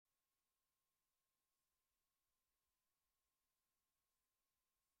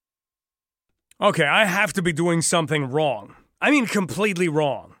Okay, I have to be doing something wrong. I mean, completely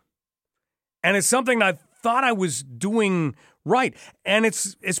wrong. And it's something I thought I was doing right. And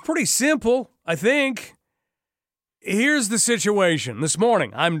it's pretty simple, I think. Here's the situation. This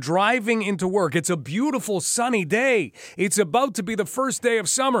morning, I'm driving into work. It's a beautiful sunny day. It's about to be the first day of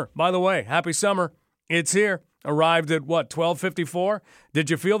summer. By the way, happy summer. It's here. Arrived at, 12:54?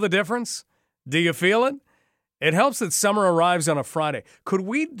 Did you feel the difference? Do you feel it? It helps that summer arrives on a Friday. Could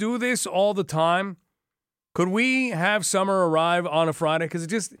we do this all the time? Could we have summer arrive on a Friday? Because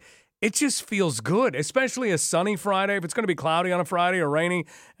it just feels good, especially a sunny Friday. If it's going to be cloudy on a Friday or rainy,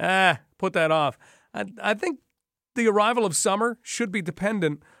 put that off. I think the arrival of summer should be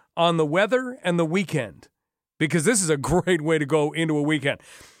dependent on the weather and the weekend, because this is a great way to go into a weekend.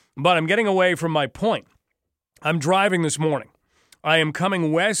 But I'm getting away from my point. I'm driving this morning. I am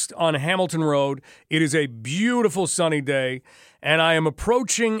coming west on Hamilton Road. It is a beautiful sunny day, and I am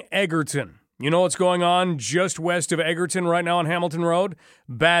approaching Egerton. You know what's going on just west of Egerton right now on Hamilton Road?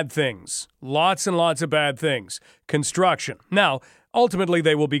 Bad things. Lots and lots of bad things. Construction. Now, ultimately,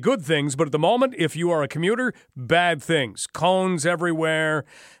 they will be good things, but at the moment, if you are a commuter, bad things. Cones everywhere,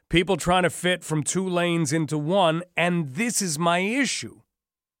 people trying to fit from 2 lanes into 1, and this is my issue.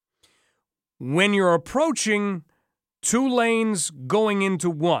 When you're approaching 2 lanes going into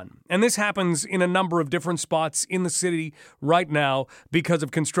 1, and this happens in a number of different spots in the city right now because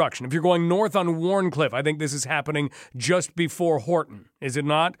of construction. If you're going north on Wharncliffe, I think this is happening just before Horton, is it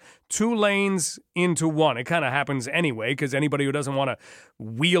not? 2 lanes into 1. It kind of happens anyway, because anybody who doesn't want to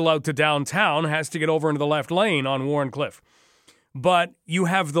wheel out to downtown has to get over into the left lane on Wharncliffe. But you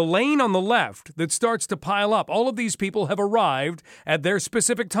have the lane on the left that starts to pile up. All of these people have arrived at their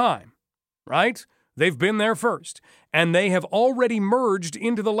specific time, right? They've been there first, and they have already merged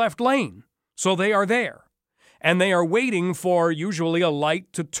into the left lane. So they are there, and they are waiting for usually a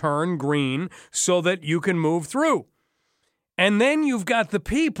light to turn green so that you can move through. And then you've got the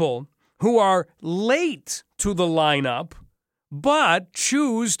people who are late to the lineup, but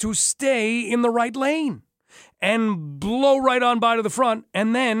choose to stay in the right lane and blow right on by to the front,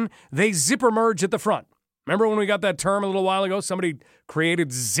 and then they zipper merge at the front. Remember when we got that term a little while ago? Somebody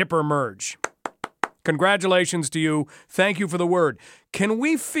created zipper merge. Congratulations to you. Thank you for the word. Can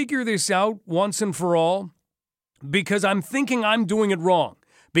we figure this out once and for all? Because I'm thinking I'm doing it wrong.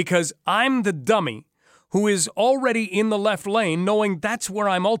 Because I'm the dummy who is already in the left lane, knowing that's where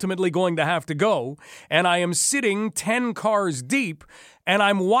I'm ultimately going to have to go. And I am sitting 10 cars deep, and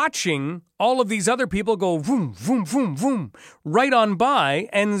I'm watching all of these other people go vroom, vroom, vroom, vroom, right on by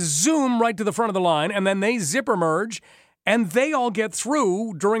and zoom right to the front of the line. And then they zipper merge. And they all get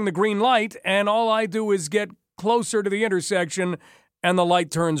through during the green light, and all I do is get closer to the intersection, and the light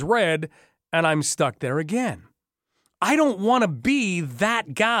turns red, and I'm stuck there again. I don't want to be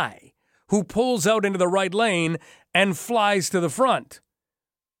that guy who pulls out into the right lane and flies to the front.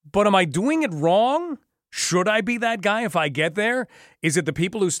 But am I doing it wrong? Should I be that guy if I get there? Is it the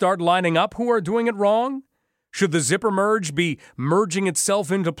people who start lining up who are doing it wrong? Should the zipper merge be merging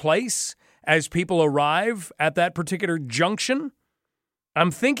itself into place as people arrive at that particular junction?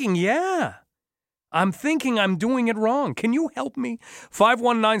 I'm thinking, I'm doing it wrong. Can you help me?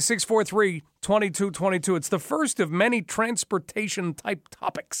 519-643-2222. It's the first of many transportation-type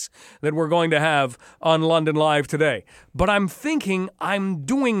topics that we're going to have on London Live today. But I'm thinking I'm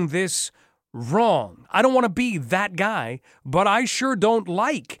doing this wrong. I don't want to be that guy, but I sure don't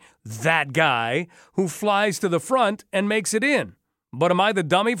like that guy who flies to the front and makes it in. But am I the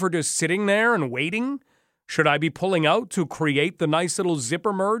dummy for just sitting there and waiting? Should I be pulling out to create the nice little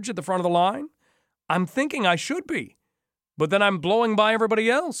zipper merge at the front of the line? I'm thinking I should be, but then I'm blowing by everybody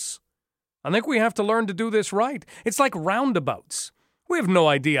else. I think we have to learn to do this right. It's like roundabouts. We have no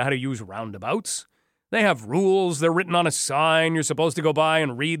idea how to use roundabouts. They have rules. They're written on a sign. You're supposed to go by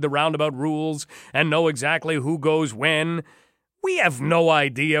and read the roundabout rules and know exactly who goes when. We have no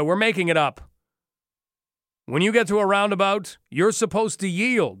idea. We're making it up. When you get to a roundabout, you're supposed to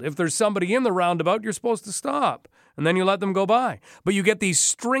yield. If there's somebody in the roundabout, you're supposed to stop, and then you let them go by. But you get these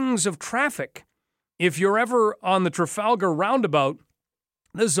strings of traffic. If you're ever on the Trafalgar roundabout,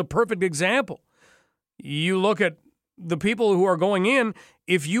 this is a perfect example. You look at the people who are going in.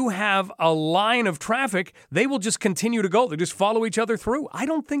 If you have a line of traffic, they will just continue to go. They just follow each other through. I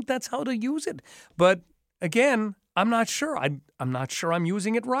don't think that's how to use it. But again, I'm not sure. I'm not sure I'm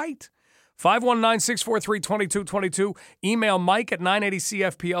using it right. 519-643-2222. Email Mike at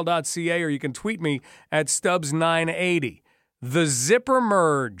 980cfpl.ca, or you can tweet me at Stubbs980. The zipper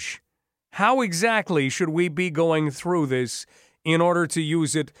merge. How exactly should we be going through this in order to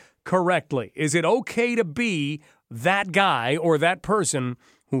use it correctly? Is it okay to be that guy or that person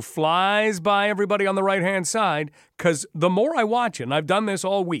who flies by everybody on the right-hand side, because the more I watch it, and I've done this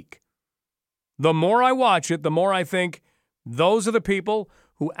all week, the more I watch it, the more I think those are the people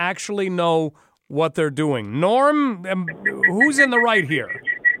who actually know what they're doing. Norm, who's in the right here?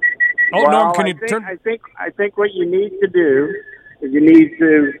 Oh, well, Norm, can you turn? I think what you need to do is you need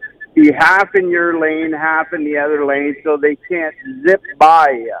to be half in your lane, half in the other lane, so they can't zip by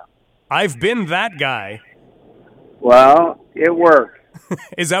you. I've been that guy. Well, it works.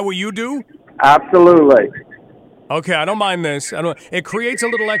 Is that what you do? Absolutely. Okay, I don't mind this. It creates a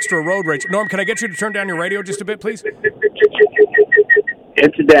little extra road rage. Norm, can I get you to turn down your radio just a bit, please?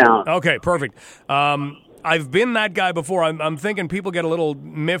 It's down. Okay, perfect. I've been that guy before. I'm thinking people get a little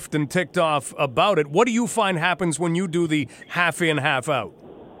miffed and ticked off about it. What do you find happens when you do the half in, half out?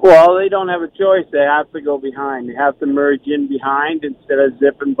 Well, they don't have a choice. They have to go behind. They have to merge in behind instead of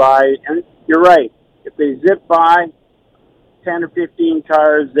zipping by. And you're right. If they zip by 10 or 15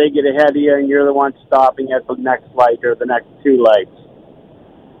 cars, they get ahead of you, and you're the one stopping at the next light or the next two lights.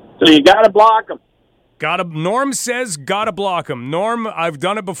 So you got to block them. Norm says gotta block them. Norm, I've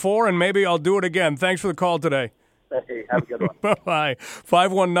done it before, and maybe I'll do it again. Thanks for the call today. Hey, have a good one. Bye-bye.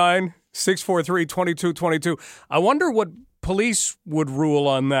 519-643-2222. I wonder what police would rule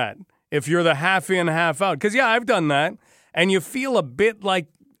on that, if you're the half in, half out. Because, yeah, I've done that, and you feel a bit like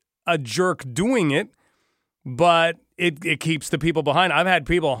a jerk doing it, but it keeps the people behind. I've had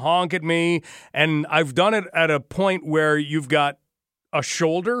people honk at me, and I've done it at a point where you've got a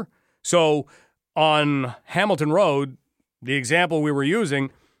shoulder. So on Hamilton Road, the example we were using,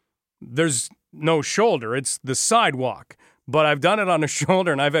 there's no shoulder. It's the sidewalk. But I've done it on a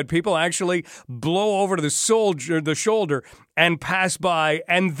shoulder, and I've had people actually blow over to the shoulder and pass by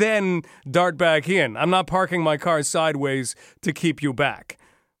and then dart back in. I'm not parking my car sideways to keep you back.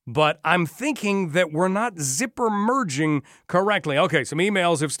 But I'm thinking that we're not zipper merging correctly. Okay, some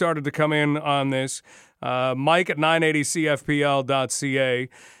emails have started to come in on this. Mike at 980cfpl.ca.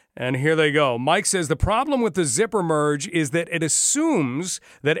 And here they go. Mike says, the problem with the zipper merge is that it assumes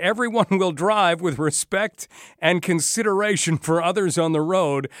that everyone will drive with respect and consideration for others on the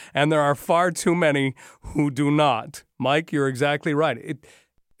road, and there are far too many who do not. Mike, you're exactly right.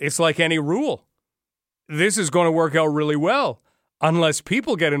 It's like any rule. This is going to work out really well unless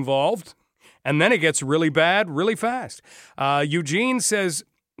people get involved, and then it gets really bad really fast. Eugene says,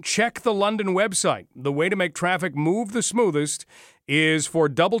 check the London website. The way to make traffic move the smoothest is for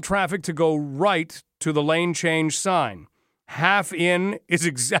double traffic to go right to the lane change sign. Half in is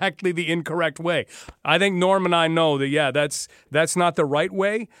exactly the incorrect way. I think Norm and I know that, yeah, that's not the right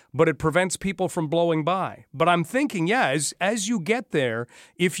way, but it prevents people from blowing by. But I'm thinking, yeah, as you get there,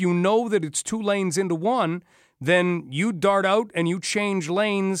 if you know that it's two lanes into one, then you dart out and you change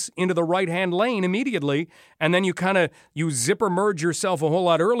lanes into the right-hand lane immediately, and then you zipper merge yourself a whole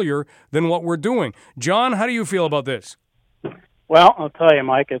lot earlier than what we're doing. John, how do you feel about this? Well, I'll tell you,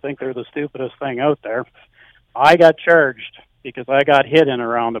 Mike, I think they're the stupidest thing out there. I got charged because I got hit in a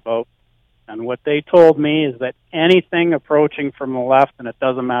roundabout, and what they told me is that anything approaching from the left, and it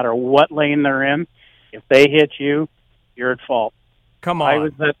doesn't matter what lane they're in, if they hit you, you're at fault. Come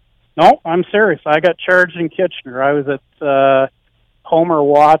on. No, I'm serious. I got charged in Kitchener. I was at Homer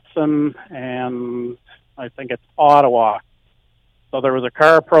Watson, and I think it's Ottawa. So there was a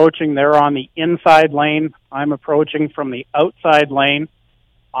car approaching. They're on the inside lane. I'm approaching from the outside lane.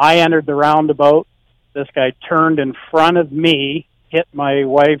 I entered the roundabout. This guy turned in front of me, hit my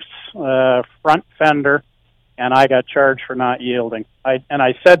wife's front fender, and I got charged for not yielding. I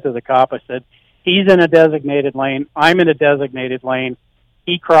said to the cop, I said, he's in a designated lane. I'm in a designated lane.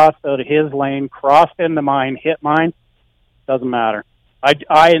 He crossed out of his lane, crossed into mine, hit mine. Doesn't matter.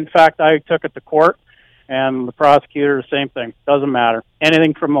 In fact, I took it to court. And the prosecutor, the same thing. Doesn't matter.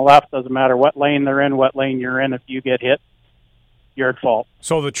 Anything from the left, doesn't matter what lane they're in, what lane you're in. If you get hit, you're at fault.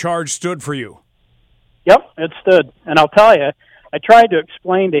 So the charge stood for you? Yep, it stood. And I'll tell you, I tried to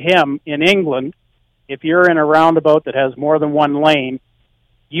explain to him in England, if you're in a roundabout that has more than one lane,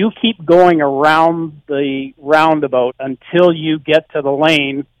 you keep going around the roundabout until you get to the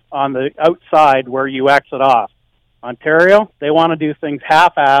lane on the outside where you exit off. Ontario, they want to do things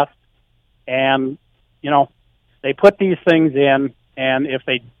half-assed, and they put these things in, and if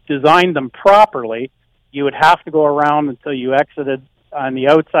they designed them properly, you would have to go around until you exited on the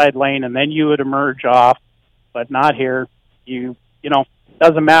outside lane, and then you would emerge off, but not here.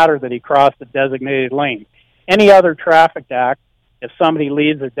 Doesn't matter that he crossed the designated lane. Any other traffic act, if somebody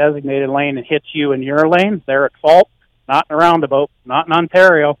leaves a designated lane and hits you in your lane, they're at fault. Not in a roundabout, not in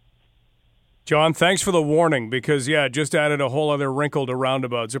Ontario. John, thanks for the warning because, yeah, it just added a whole other wrinkle to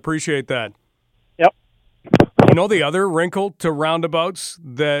roundabouts. Appreciate that. Yep. You know the other wrinkle to roundabouts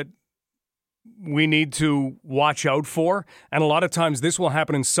that we need to watch out for? And a lot of times this will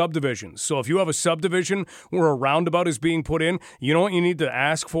happen in subdivisions. So if you have a subdivision where a roundabout is being put in, you know what you need to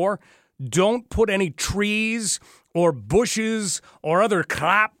ask for? Don't put any trees or bushes or other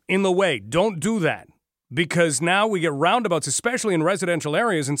crap in the way. Don't do that. Because now we get roundabouts, especially in residential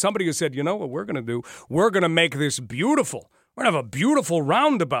areas, and somebody has said, you know what we're going to do? We're going to make this beautiful. We're going to have a beautiful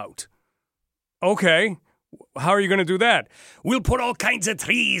roundabout. Okay, how are you going to do that? We'll put all kinds of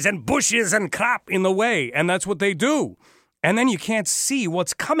trees and bushes and crap in the way, and that's what they do. And then you can't see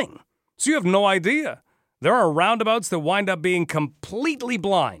what's coming. So you have no idea. There are roundabouts that wind up being completely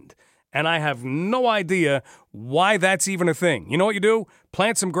blind. And I have no idea why that's even a thing. You know what you do?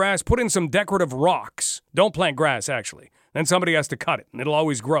 Plant some grass, put in some decorative rocks. Don't plant grass, actually. Then somebody has to cut it, and it'll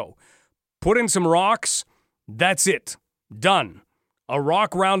always grow. Put in some rocks. That's it. Done. A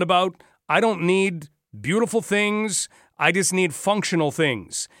rock roundabout. I don't need beautiful things. I just need functional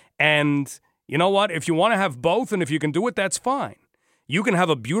things. And you know what? If you want to have both, and if you can do it, that's fine. You can have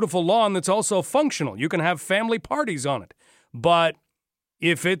a beautiful lawn that's also functional. You can have family parties on it. But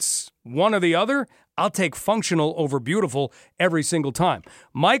if it's one or the other, I'll take functional over beautiful every single time.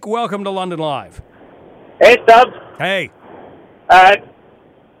 Mike, welcome to London Live. Hey, Stubbs. Hey.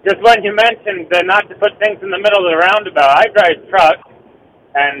 Just when you mentioned not to put things in the middle of the roundabout, I drive trucks,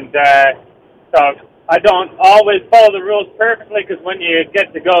 and so I don't always follow the rules perfectly because when you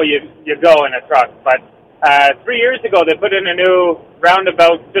get to go, you go in a truck. But 3 years ago, they put in a new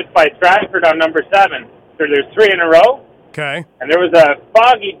roundabout just by Stratford on number 7. So there's 3 in a row. Okay. And there was a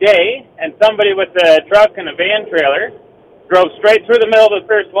foggy day, and somebody with a truck and a van trailer drove straight through the middle of the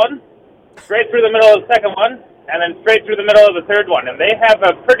first one, straight through the middle of the second one, and then straight through the middle of the third one. And they have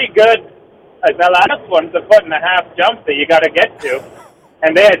a pretty good, the last one's a 1.5 jump that you got to get to.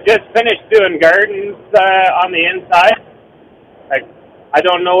 And they had just finished doing gardens on the inside. I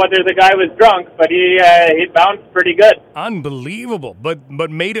don't know whether the guy was drunk, but he bounced pretty good. Unbelievable, but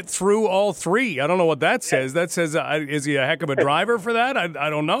made it through all 3. I don't know what that says. That says, is he a heck of a driver for that? I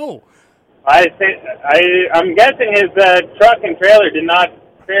don't know. I'm guessing his truck and trailer did not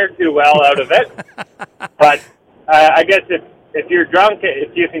fare too well out of it. But I guess if you're drunk,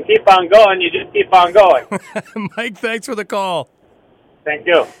 if you can keep on going, you just keep on going. Mike, thanks for the call. Thank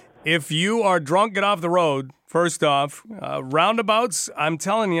you. If you are drunk, get off the road. First off, roundabouts, I'm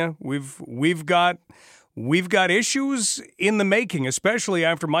telling you, we've got issues in the making, especially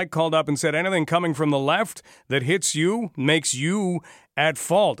after Mike called up and said anything coming from the left that hits you makes you at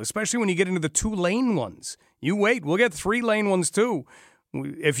fault, especially when you get into the 2-lane ones. You wait, we'll get 3-lane ones too.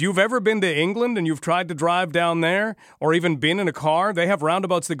 If you've ever been to England and you've tried to drive down there or even been in a car, they have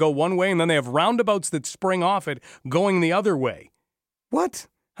roundabouts that go one way and then they have roundabouts that spring off it going the other way. What?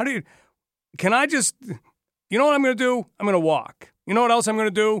 Can I just... You know what I'm going to do? I'm going to walk. You know what else I'm going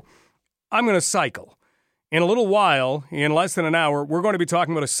to do? I'm going to cycle. In a little while, in less than an hour, we're going to be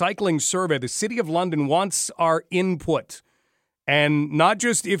talking about a cycling survey. The City of London wants our input. And not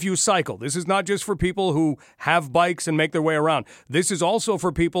just if you cycle. This is not just for people who have bikes and make their way around. This is also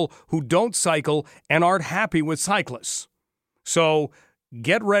for people who don't cycle and aren't happy with cyclists. So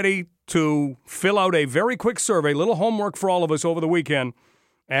get ready to fill out a very quick survey, little homework for all of us over the weekend.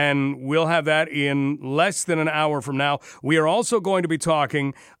 And we'll have that in less than an hour from now. We are also going to be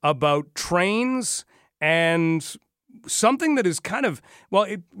talking about trains and something that is kind of,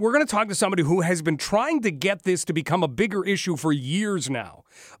 we're going to talk to somebody who has been trying to get this to become a bigger issue for years now,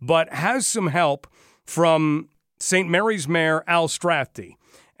 but has some help from St. Mary's Mayor Al Strathty.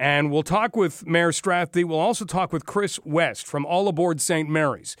 And we'll talk with Mayor Strathty. We'll also talk with Chris West from All Aboard St.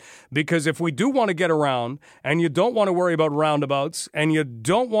 Mary's. Because if we do want to get around, and you don't want to worry about roundabouts, and you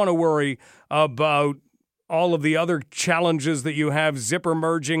don't want to worry about all of the other challenges that you have, zipper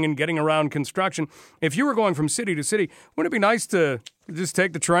merging and getting around construction, if you were going from city to city, wouldn't it be nice to just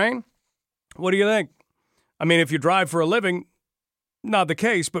take the train? What do you think? I mean, if you drive for a living, not the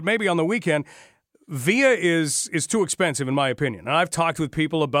case, but maybe on the weekend. Via is too expensive, in my opinion. And I've talked with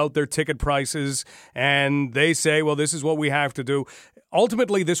people about their ticket prices, and they say, well, this is what we have to do.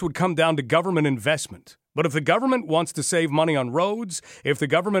 Ultimately, this would come down to government investment. But if the government wants to save money on roads, if the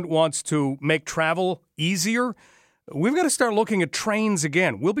government wants to make travel easier, we've got to start looking at trains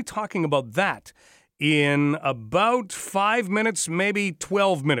again. We'll be talking about that in about 5 minutes, maybe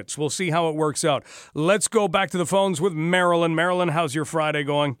 12 minutes. We'll see how it works out. Let's go back to the phones with Marilyn. Marilyn, how's your Friday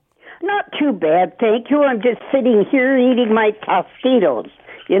going? Not too bad, thank you. I'm just sitting here eating my Tostitos.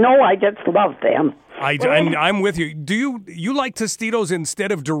 You know, I just love them. I'm with you. Do you like Tostitos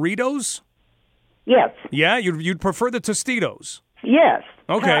instead of Doritos? Yes. Yeah, you'd prefer the Tostitos? Yes.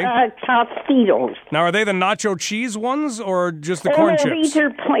 Okay. Tostitos. Now, are they the nacho cheese ones or just the corn chips? These are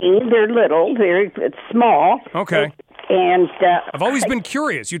plain. They're little. They're small. Okay. And I've always been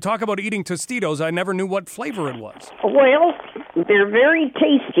curious. You talk about eating Tostitos. I never knew what flavor it was. Well, they're very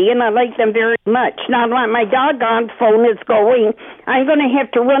tasty, and I like them very much. Now, my doggone phone is going. I'm going to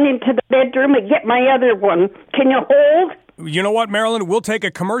have to run into the bedroom and get my other one. Can you hold? You know what, Marilyn? We'll take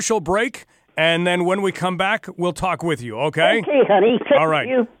a commercial break, and then when we come back, we'll talk with you, okay? Okay, honey. Thank All right.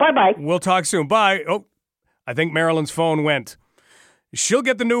 you. Bye-bye. We'll talk soon. Bye. Oh, I think Marilyn's phone went. She'll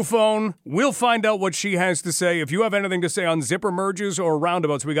get the new phone. We'll find out what she has to say. If you have anything to say on zipper merges or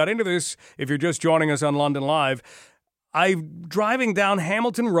roundabouts, we got into this if you're just joining us on London Live. I'm driving down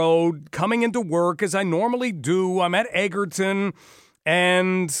Hamilton Road, coming into work as I normally do. I'm at Egerton,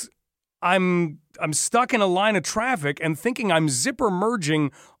 and I'm stuck in a line of traffic and thinking I'm zipper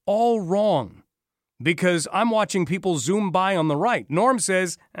merging all wrong because I'm watching people zoom by on the right. Norm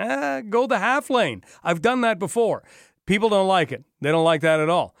says, go the half lane. I've done that before. People don't like it. They don't like that at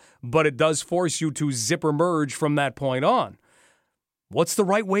all. But it does force you to zipper merge from that point on. What's the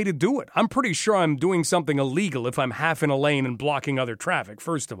right way to do it? I'm pretty sure I'm doing something illegal if I'm half in a lane and blocking other traffic,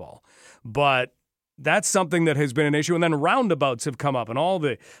 first of all. But that's something that has been an issue. And then roundabouts have come up and all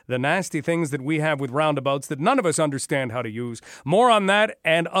the nasty things that we have with roundabouts that none of us understand how to use. More on that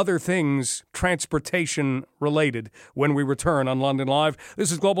and other things transportation related when we return on London Live.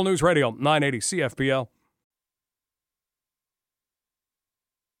 This is Global News Radio, 980 CFPL.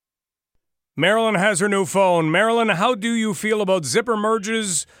 Marilyn has her new phone. Marilyn, how do you feel about zipper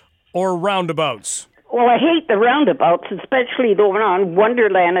merges or roundabouts? Well, I hate the roundabouts, especially the one on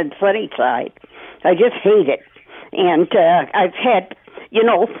Wonderland and Sunnyside. I just hate it. And I've had,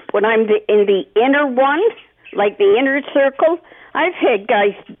 when I'm in the inner one, like the inner circle, I've had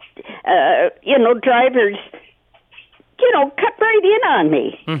guys, drivers, cut right in on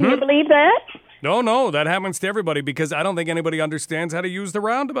me. Mm-hmm. Can you believe that? No, that happens to everybody because I don't think anybody understands how to use the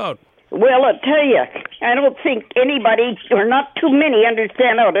roundabout. Well, I'll tell you, I don't think anybody, or not too many,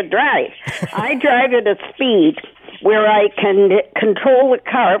 understand how to drive. I drive at a speed where I can control the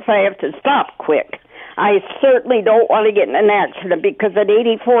car if I have to stop quick. I certainly don't want to get in an accident because at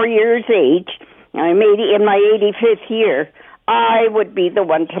 84 years age, I'm in my 85th year, I would be the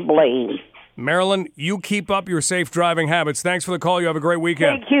one to blame. Marilyn, you keep up your safe driving habits. Thanks for the call. You have a great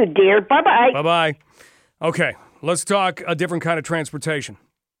weekend. Thank you, dear. Bye-bye. Bye-bye. Okay, let's talk a different kind of transportation.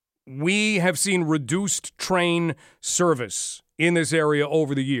 We have seen reduced train service in this area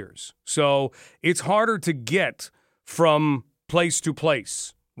over the years. So it's harder to get from place to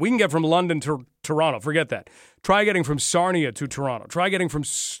place. We can get from London to Toronto. Forget that. Try getting from Sarnia to Toronto. Try getting from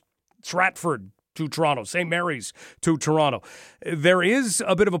Stratford to Toronto, St. Mary's to Toronto. There is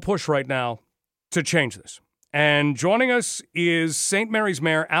a bit of a push right now to change this. And joining us is St. Mary's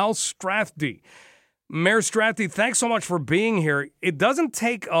Mayor Al Strathdy. Mayor Strathdy, thanks so much for being here. It doesn't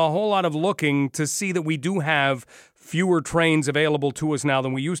take a whole lot of looking to see that we do have fewer trains available to us now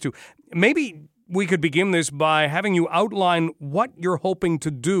than we used to. Maybe we could begin this by having you outline what you're hoping to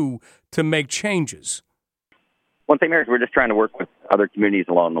do to make changes. One thing, Mayor, we're just trying to work with other communities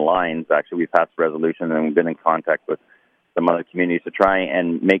along the lines. Actually, we've passed a resolution and we've been in contact with some other communities to try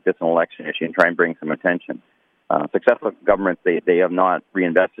and make this an election issue and try and bring some attention. Successful governments, they have not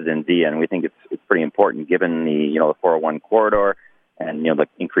reinvested in DIA, and we think it's pretty important given the 401 corridor and the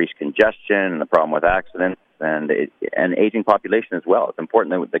increased congestion and the problem with accidents and aging population as well. It's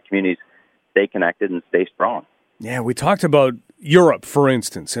important that the communities stay connected and stay strong. Yeah, we talked about Europe, for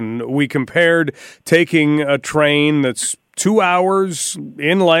instance, and we compared taking a train that's 2 hours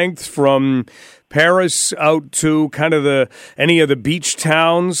in length from Paris out to kind of any of the beach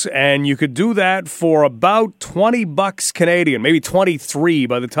towns, and you could do that for about $20 Canadian, maybe 23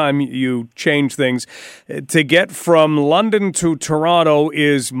 by the time you change things. To get from London to Toronto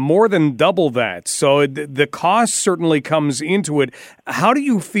is more than double that. So the cost certainly comes into it. How do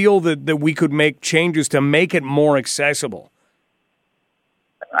you feel that we could make changes to make it more accessible?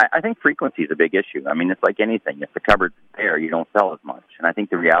 I think frequency is a big issue. I mean, it's like anything. If the cupboard's there, you don't sell as much. And I think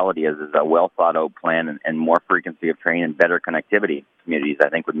the reality is a well-thought-out plan and more frequency of train and better connectivity communities, I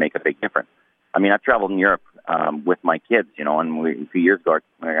think, would make a big difference. I mean, I've traveled in Europe with my kids, and a few years ago,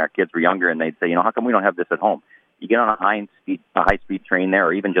 our kids were younger, and they'd say, how come we don't have this at home? You get on a high-speed train there,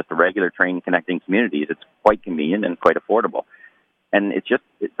 or even just a regular train connecting communities. It's quite convenient and quite affordable. And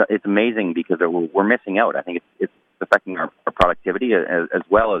it's amazing because we're missing out. I think it's affecting our productivity as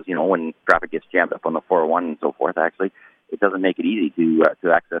well as, when traffic gets jammed up on the 401 and so forth. Actually, it doesn't make it easy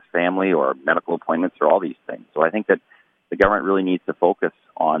to access family or medical appointments or all these things. So I think that the government really needs to focus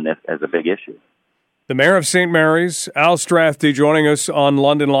on this as a big issue. The Mayor of St. Mary's, Al Strathdee, joining us on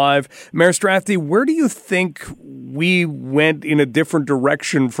London Live. Mayor Strathdee, where do you think we went in a different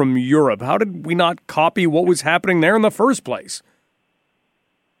direction from Europe? How did we not copy what was happening there in the first place?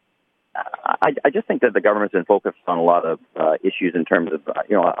 I just think that the government's been focused on a lot of issues in terms of,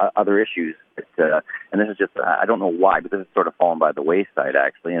 other issues. And this is just, I don't know why, but this has sort of fallen by the wayside,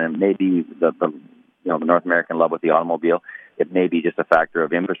 actually. And it may be the North American love with the automobile. It may be just a factor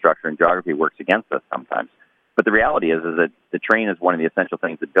of infrastructure and geography works against us sometimes. But the reality is that the train is one of the essential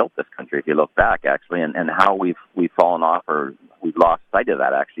things that built this country, if you look back, actually. And how we've fallen off or we've lost sight of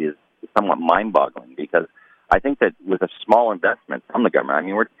that, actually, is somewhat mind-boggling. Because I think that with a small investment from the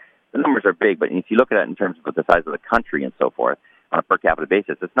government, the numbers are big, but if you look at it in terms of the size of the country and so forth, on a per capita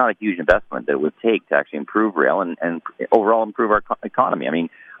basis, it's not a huge investment that it would take to actually improve rail and overall improve our economy.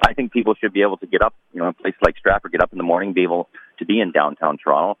 I think people should be able to get up, in a place like Stratford, get up in the morning, be able to be in downtown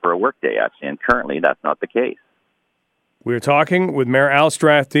Toronto for a workday, actually. And currently, that's not the case. We're talking with Mayor Al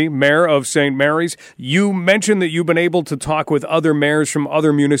Strathdee, Mayor of St. Mary's. You mentioned that you've been able to talk with other mayors from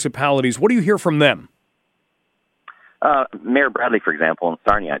other municipalities. What do you hear from them? Mayor Bradley, for example, in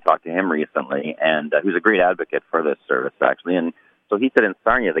Sarnia, I talked to him recently, and who's a great advocate for this service, actually. And so he said in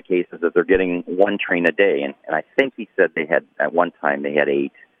Sarnia, the case is that they're getting one train a day. And I think he said they had, at one time, they had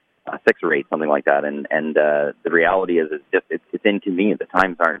 6 or 8, something like that. And the reality is it's inconvenient. The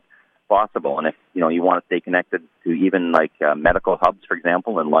times aren't possible. And if, you want to stay connected to even like medical hubs, for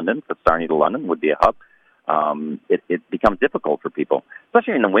example, in London, because Sarnia to London would be a hub, it becomes difficult for people,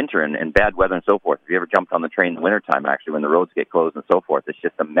 especially in the winter and bad weather and so forth. If you ever jumped on the train in the wintertime, actually, when the roads get closed and so forth, it's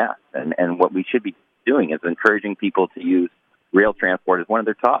just a mess. And what we should be doing is encouraging people to use rail transport as one of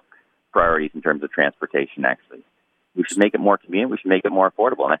their top priorities in terms of transportation, actually. We should make it more convenient. We should make it more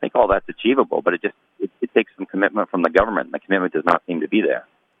affordable. And I think all that's achievable, but it takes some commitment from the government, and the commitment does not seem to be there.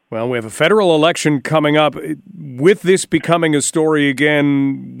 Well, we have a federal election coming up. With this becoming a story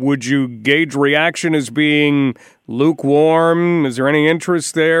again, would you gauge reaction as being lukewarm? Is there any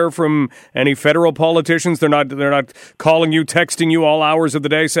interest there from any federal politicians? They're not calling you, texting you all hours of the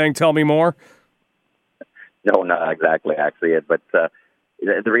day saying, "Tell me more"? No, not exactly, actually. But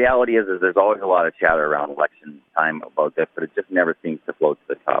the reality is there's always a lot of chatter around election time about this, but it just never seems to float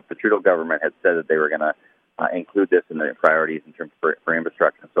to the top. The Trudeau government had said that they were going to include this in their priorities in terms for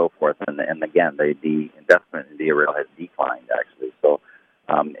infrastructure and so forth. And again, the investment in Via Rail has declined, actually. So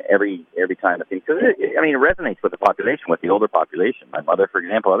every time it seems, because it resonates with the population, with the older population. My mother, for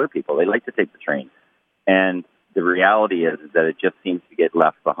example, other people, they like to take the train. And the reality is that it just seems to get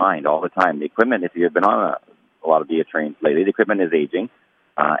left behind all the time. The equipment, if you've been on a lot of Via trains lately, the equipment is aging,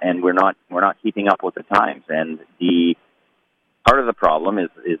 and we're not keeping up with the times. And the part of the problem is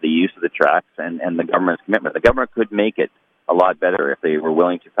the use of the tracks and the government's commitment. The government could make it a lot better if they were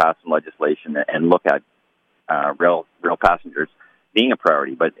willing to pass some legislation and look at rail passengers being a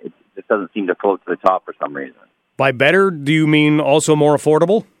priority, but it just doesn't seem to float to the top for some reason. By better, do you mean also more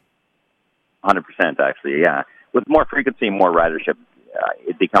affordable? 100%, actually, yeah. With more frequency and more ridership,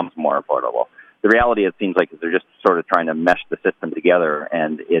 it becomes more affordable. The reality, it seems like, is they're just sort of trying to mesh the system together,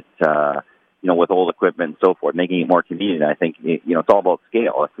 and it with old equipment and so forth, making it more convenient. I think, it's all about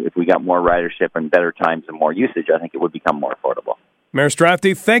scale. If we got more ridership and better times and more usage, I think it would become more affordable. Mayor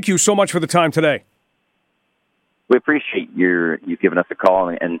Strathdee, thank you so much for the time today. We appreciate you giving us a call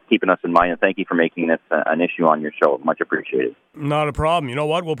and keeping us in mind, and thank you for making this an issue on your show. Much appreciated. Not a problem. You know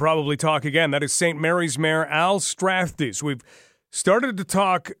what? We'll probably talk again. That is St. Mary's Mayor Al Strathdee. So we've started to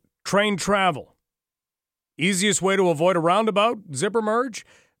talk train travel. Easiest way to avoid a roundabout, zipper merge?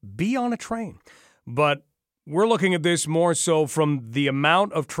 Be on a train. But we're looking at this more so from the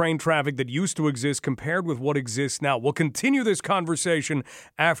amount of train traffic that used to exist compared with what exists now. We'll continue this conversation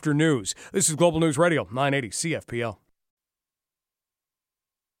after news. This is Global News Radio, 980 CFPL.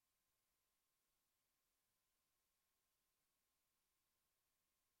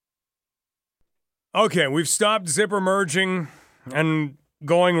 Okay, we've stopped zipper merging and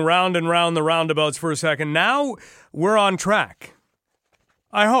going round and round the roundabouts for a second. Now we're on track.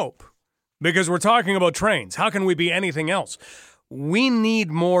 I hope, because we're talking about trains. How can we be anything else? We need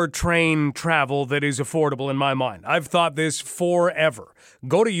more train travel that is affordable in my mind. I've thought this forever.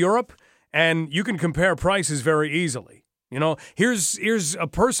 Go to Europe and you can compare prices very easily. Here's a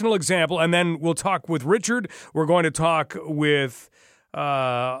personal example, and then we'll talk with Richard. We're going to talk with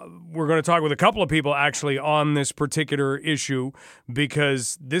a couple of people actually on this particular issue,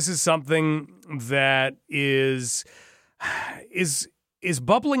 because this is something that is is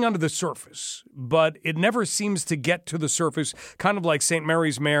bubbling under the surface, but it never seems to get to the surface, kind of like St.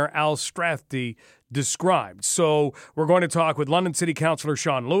 Mary's Mayor Al Strathdee described. So we're going to talk with London City Councillor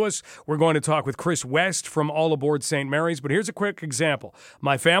Sean Lewis. We're going to talk with Chris West from All Aboard St. Mary's. But here's a quick example.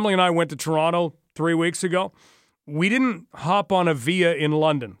 My family and I went to Toronto 3 weeks ago. We didn't hop on a Via in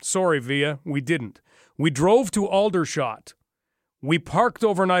London. Sorry, Via, we didn't. We drove to Aldershot. We parked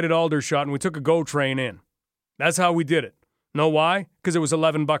overnight at Aldershot, and we took a GO train in. That's how we did it. Know why? Because it was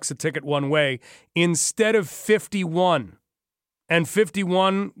 $11 a ticket one way instead of 51. And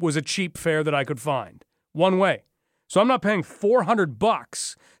 51 was a cheap fare that I could find. One way. So I'm not paying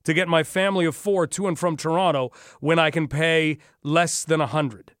 $400 to get my family of four to and from Toronto when I can pay less than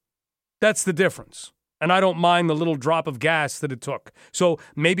 $100. That's the difference. And I don't mind the little drop of gas that it took. So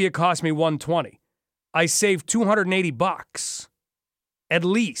maybe it cost me $120. I saved $280 at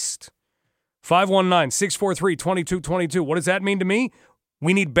least. 519-643-2222. What does that mean to me?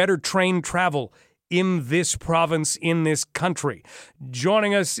 We need better train travel in this province, in this country.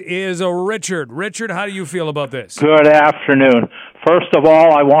 Joining us is Richard. Richard, how do you feel about this? Good afternoon. First of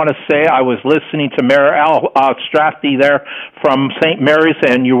all, I want to say I was listening to Mayor Al Strathdee there from St. Mary's,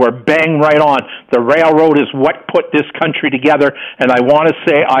 and you were bang right on. The railroad is what put this country together, and I want to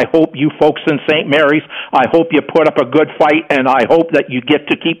say I hope you folks in St. Mary's, I hope you put up a good fight, and I hope that you get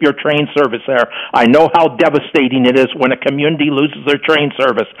to keep your train service there. I know how devastating it is when a community loses their train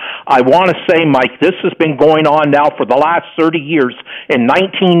service. I want to say, Mike, this has been going on now for the last 30 years. In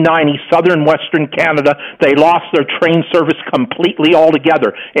 1990, southern Western Canada, they lost their train service completely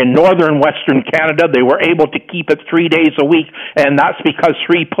altogether. In northern Western Canada, they were able to keep it 3 days a week, and that's because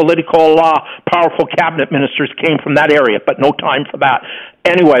three powerful cabinet ministers came from that area, but no time for that.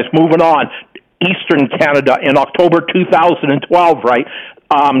 Anyways, moving on. Eastern Canada in October 2012, right?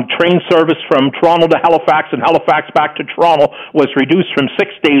 Train service from Toronto to Halifax and Halifax back to Toronto was reduced from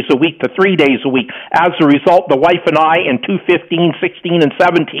 6 days a week to 3 days a week. As a result, the wife and I in 2015, 16, and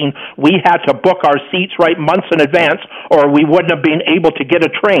 17, we had to book our seats right months in advance or we wouldn't have been able to get a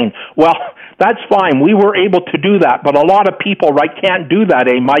train. Well, that's fine. We were able to do that, but a lot of people, right, can't do that,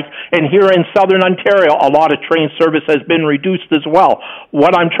 Mike? And here in Southern Ontario, a lot of train service has been reduced as well.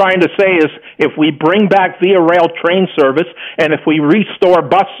 What I'm trying to say is if we bring back Via Rail train service and if we restore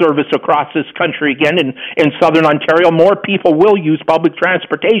bus service across this country again in Southern Ontario, more people will use public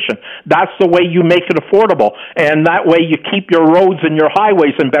transportation. That's the way you make it affordable, and that way you keep your roads and your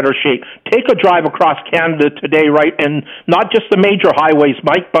highways in better shape. Take a drive across Canada today, right, and not just the major highways,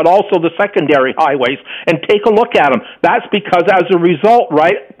 Mike, but also the secondary highways, and take a look at them. That's because as a result,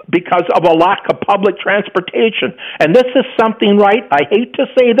 right, because of a lack of public transportation. And this is something, right, I hate to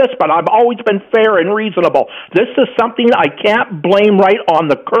say this, but I've always been fair and reasonable. This is something I can't blame right on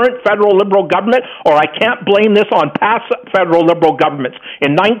the current federal Liberal government, or I can't blame this on past federal Liberal governments.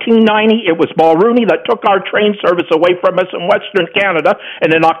 In 1990, it was Mulroney that took our train service away from us in Western Canada,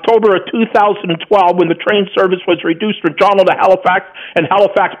 and in October of 2012, when the train service was reduced from Toronto to Halifax and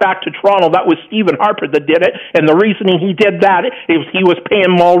Halifax back to Toronto, that was Stephen Harper that did it, and the reasoning he did that is he was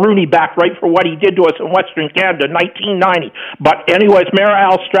paying Mulroney back right for what he did to us in Western Canada in 1990. But anyways, Mayor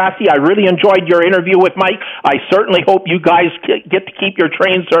Al Strathdee, I really enjoyed your interview with Mike. I certainly hope you guys get to keep your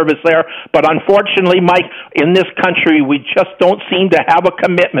train service there, but unfortunately, Mike, in this country, we just don't seem to have a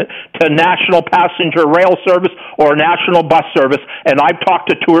commitment to national passenger rail service or national bus service, and I've talked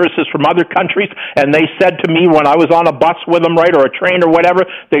to tourists from other countries, and they said to me when I was on a bus with them, right, or a train or whatever,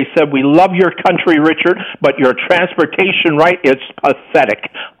 they said, we love your country, Richard, but your transportation, right, it's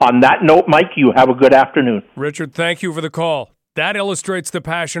pathetic. On that note, Mike, you have a good afternoon. Richard, thank you for the call. That illustrates the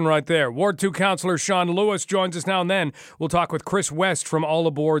passion right there. Ward 2 Councillor Sean Lewis joins us now, and then we'll talk with Chris West from All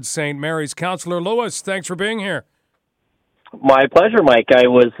Aboard St. Mary's. Councillor Lewis, thanks for being here. My pleasure, Mike. I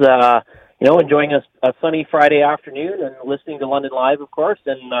was, enjoying a sunny Friday afternoon and listening to London Live, of course,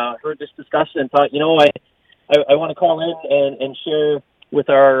 and heard this discussion and thought, I want to call in and share with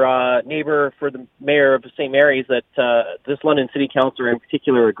our neighbor for the mayor of St. Mary's that this London City Councillor in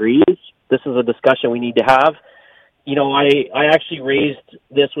particular agrees. This is a discussion we need to have. I actually raised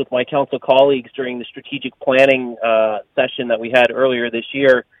this with my council colleagues during the strategic planning session that we had earlier this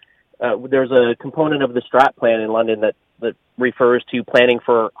year. There's a component of the Strat plan in London that refers to planning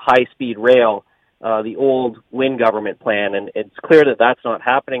for high-speed rail, the old Wynne government plan, and it's clear that that's not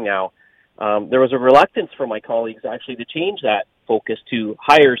happening now. There was a reluctance from my colleagues actually to change that focus to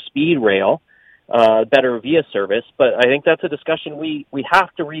higher speed rail, better via service, but I think that's a discussion we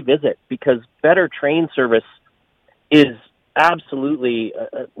have to revisit because better train service is absolutely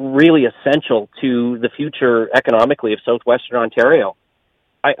really essential to the future economically of southwestern Ontario.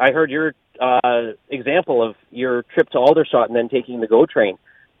 I heard your example of your trip to Aldershot and then taking the GO train.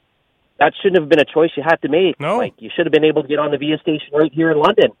 That shouldn't have been a choice you had to make. No. Like, you should have been able to get on the Via station right here in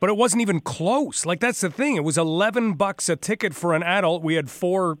London. But it wasn't even close. Like, that's the thing. It was $11 a ticket for an adult. We had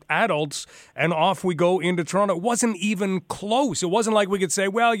 4 adults, and off we go into Toronto. It wasn't even close. It wasn't like we could say,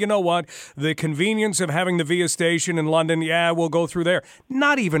 well, you know what? The convenience of having the Via station in London, yeah, we'll go through there.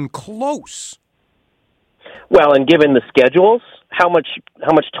 Not even close. Well, and given the schedules, how much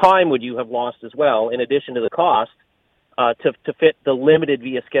time would you have lost as well, in addition to the cost, to fit the limited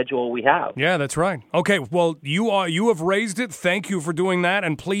Via schedule we have? Yeah, that's right. Okay, well, you have raised it. Thank you for doing that,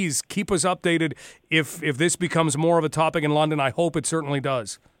 and please keep us updated if this becomes more of a topic in London. I hope it certainly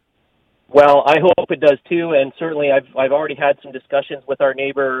does. Well, I hope it does too, and certainly I've already had some discussions with our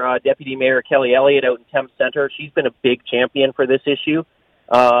neighbor, Deputy Mayor Kelly Elliott out in Thames Centre. She's been a big champion for this issue.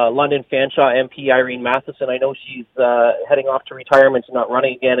 London Fanshawe MP Irene Matheson, I know she's heading off to retirement and not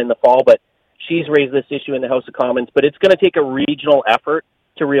running again in the fall, but she's raised this issue in the House of Commons. But it's going to take a regional effort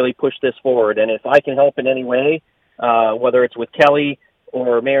to really push this forward. And if I can help in any way, whether it's with Kelly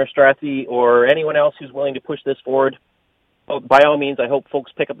or Mayor Strathy or anyone else who's willing to push this forward, by all means, I hope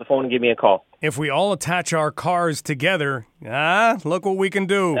folks pick up the phone and give me a call. If we all attach our cars together, look what we can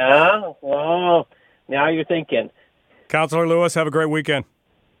do. Well, now you're thinking. Councillor Lewis, have a great weekend.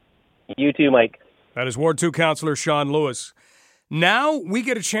 You too, Mike. That is Ward 2 Councillor Sean Lewis. Now we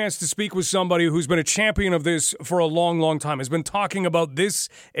get a chance to speak with somebody who's been a champion of this for a long, long time, has been talking about this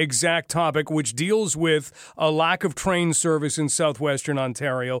exact topic, which deals with a lack of train service in southwestern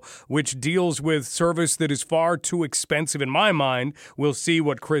Ontario, which deals with service that is far too expensive in my mind. We'll see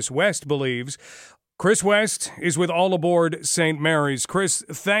what Chris West believes. Chris West is with All Aboard St. Mary's. Chris,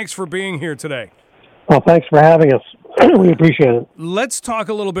 thanks for being here today. Well, thanks for having us. We appreciate it. Let's talk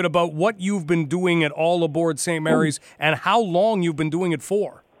a little bit about what you've been doing at All Aboard St. Mary's and how long you've been doing it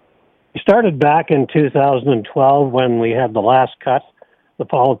for. We started back in 2012 when we had the last cut. The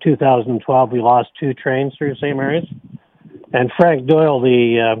fall of 2012, we lost 2 trains through St. Mary's. And Frank Doyle,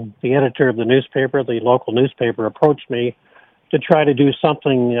 the editor of the newspaper, the local newspaper, approached me to try to do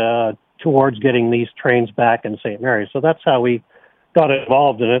something towards getting these trains back in St. Mary's. So that's how we got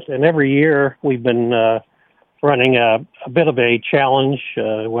involved in it. And every year we've been running a bit of a challenge,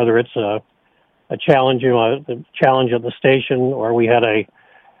 whether it's a challenge, the challenge at the station, or we had a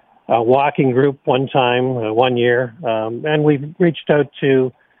walking group one time, 1 year. And we've reached out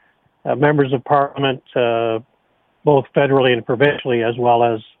to members of Parliament, both federally and provincially, as well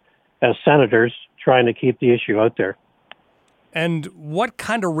as senators, trying to keep the issue out there. And what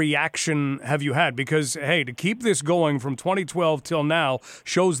kind of reaction have you had? Because, hey, to keep this going from 2012 till now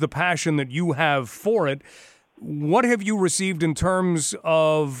shows the passion that you have for it. What have you received in terms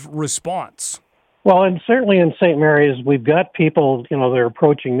of response? Well, and certainly in St. Mary's, we've got people, they're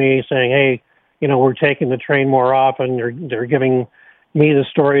approaching me saying, hey, we're taking the train more often. They're giving me the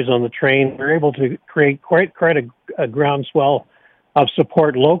stories on the train. We're able to create quite a groundswell of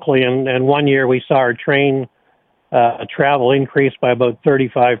support locally. And 1 year we saw our train travel increase by about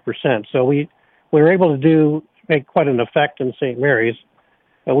 35%. So we were able to make quite an effect in St. Mary's.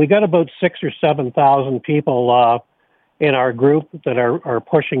 We got about 6,000 or 7,000 people in our group that are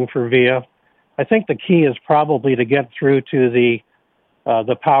pushing for VIA. I think the key is probably to get through to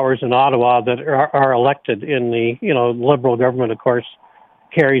the powers in Ottawa that are elected in the Liberal government, of course,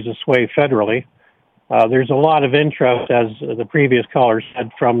 carries a sway federally. There's a lot of interest, as the previous caller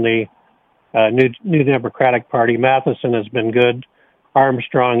said, from the New Democratic Party. Matheson has been good.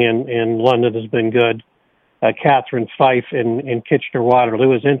 Armstrong in London has been good. Catherine Fife in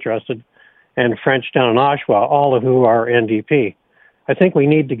Kitchener-Waterloo is interested, and Frenchtown and Oshawa, all of who are NDP. I think we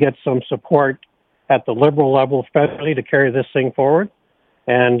need to get some support at the Liberal level federally to carry this thing forward,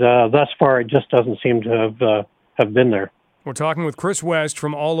 and thus far it just doesn't seem to have been there. We're talking with Chris West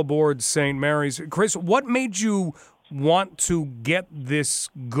from All Aboard St. Mary's. Chris, what made you want to get this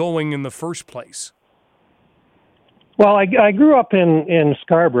going in the first place? Well, I grew up in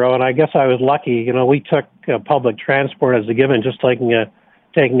Scarborough, and I guess I was lucky. We took public transport as a given, just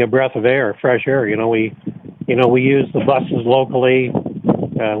taking a breath of air, fresh air. We used the buses locally.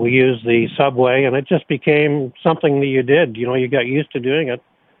 We used the subway, and it just became something that you did. You got used to doing it.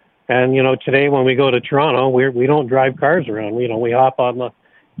 And today when we go to Toronto, we don't drive cars around. We hop on the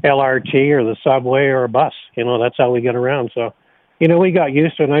LRT or the subway or a bus. That's how we get around. So, we got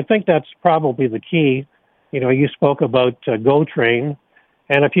used to it, and I think that's probably the key. You spoke about GO Train,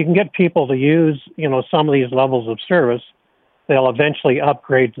 and if you can get people to use, some of these levels of service, they'll eventually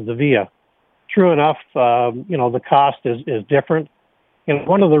upgrade to the VIA. True enough, the cost is different.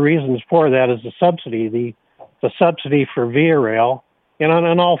 One of the reasons for that is the subsidy. The subsidy for VIA Rail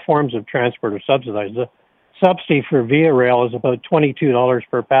and all forms of transport are subsidized. The subsidy for Via Rail is about $22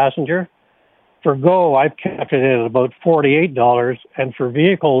 per passenger. For GO, I've kept it at about $48, and for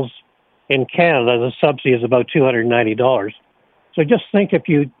vehicles in Canada, the subsidy is about $290. So just think if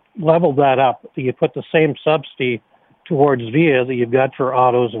you level that up, you put the same subsidy towards Via that you've got for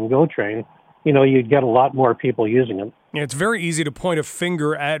autos and GO Train, you'd get a lot more people using it. Yeah, it's very easy to point a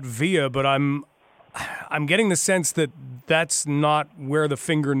finger at Via, but I'm getting the sense that that's not where the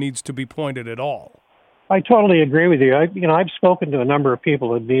finger needs to be pointed at all. I totally agree with you. I've spoken to a number of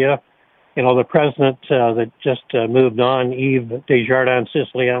people at Via. The president that just moved on, Yves Desjardins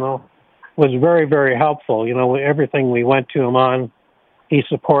Siciliano, was very, very helpful. Everything we went to him on, he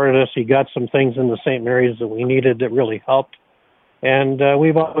supported us. He got some things in the St. Mary's that we needed that really helped. And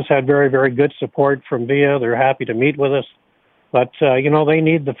we've always had very, very good support from Via. They're happy to meet with us. But, they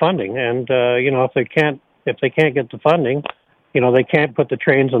need the funding. And, if they can't get the funding, they can't put the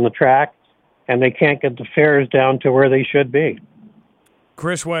trains on the track, and they can't get the fares down to where they should be.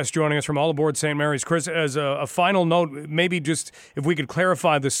 Chris West joining us from All Aboard St. Mary's. Chris, as a final note, maybe just if we could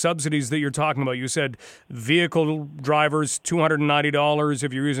clarify the subsidies that you're talking about. You said vehicle drivers, $290.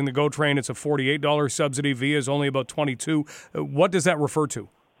 If you're using the GO Train, it's a $48 subsidy. Via is only about $22. What does that refer to?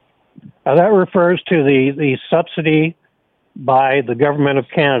 That refers to the subsidy by the Government of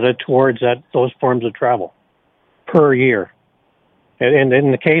Canada towards those forms of travel per year. And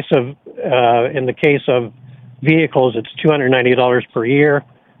in the case of vehicles, it's $290 per year.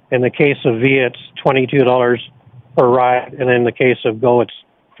 In the case of Via, it's $22 per ride. And in the case of GO, it's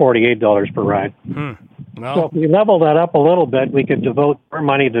 $48 per ride. Well, so if we level that up a little bit, we could devote more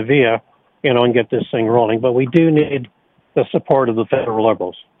money to Via, and get this thing rolling. But we do need the support of the federal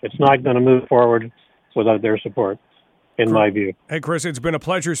Liberals. It's not going to move forward without their support, in my view. Hey, Chris, it's been a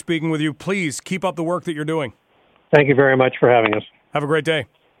pleasure speaking with you. Please keep up the work that you're doing. Thank you very much for having us. Have a great day.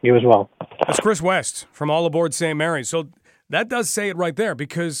 You as well. That's Chris West from All Aboard St. Mary's. So that does say it right there,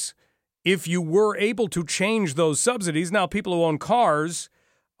 because if you were able to change those subsidies, now people who own cars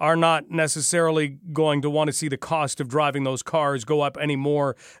are not necessarily going to want to see the cost of driving those cars go up any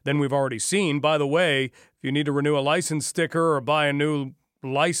more than we've already seen. By the way, if you need to renew a license sticker or buy a new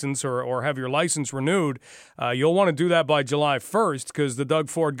license or have your license renewed, you'll want to do that by July 1st, because the Doug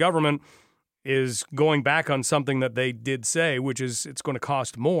Ford government is going back on something that they did say, which is it's going to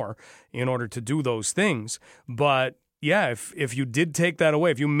cost more in order to do those things. But yeah, if you did take that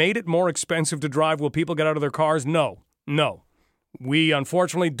away, if you made it more expensive to drive, will people get out of their cars? No. We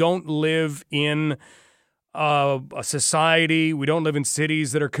unfortunately don't live in a society, we don't live in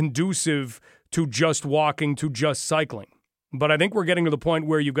cities that are conducive to just walking, to just cycling. But I think we're getting to the point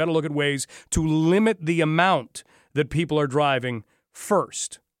where you've got to look at ways to limit the amount that people are driving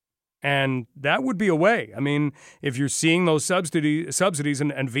first. And that would be a way. I mean, if you're seeing those subsidies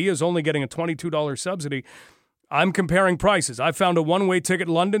and Via's only getting a $22 subsidy, I'm comparing prices. I found a one-way ticket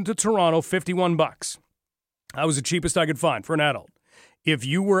London to Toronto, $51. That was the cheapest I could find for an adult. If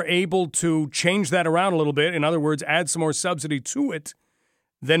you were able to change that around a little bit, in other words, add some more subsidy to it,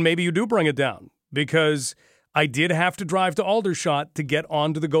 then maybe you do bring it down. Because I did have to drive to Aldershot to get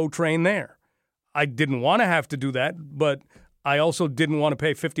onto the GO Train there. I didn't want to have to do that, but I also didn't want to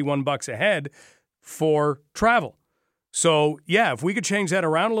pay $51 a head for travel. So, yeah, if we could change that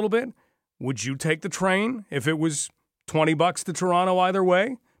around a little bit, would you take the train if it was $20 to Toronto either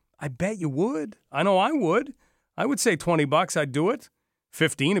way? I bet you would. I know I would. I would say $20, I'd do it.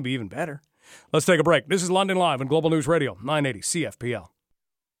 $15 would be even better. Let's take a break. This is London Live on Global News Radio, 980 CFPL.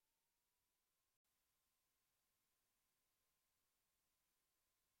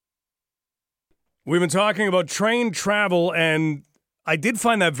 We've been talking about train travel, and I did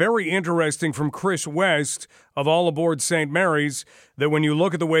find that very interesting from Chris West of All Aboard St. Mary's, that when you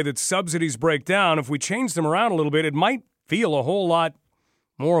look at the way that subsidies break down, if we change them around a little bit, it might feel a whole lot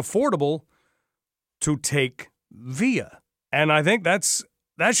more affordable to take Via. And I think that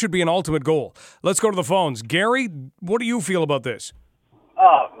should be an ultimate goal. Let's go to the phones. Gary, what do you feel about this?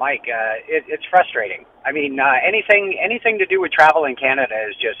 Oh, Mike, it's frustrating. I mean, anything to do with travel in Canada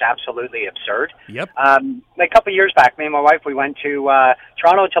is just absolutely absurd. Yep. A couple of years back, me and my wife, we went to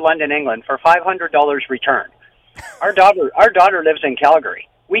Toronto to London, England for $500 return. Our daughter lives in Calgary.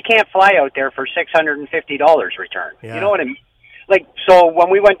 We can't fly out there for $650 return. Yeah. You know what I mean? So when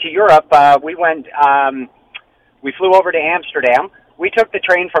we went to Europe, we flew over to Amsterdam. We took the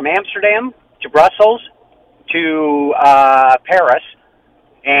train from Amsterdam to Brussels to Paris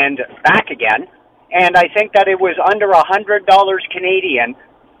and back again. And I think that it was under $100 Canadian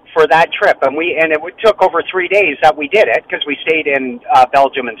for that trip. And it took over 3 days that we did it, because we stayed in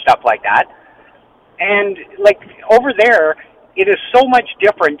Belgium and stuff like that. And over there, it is so much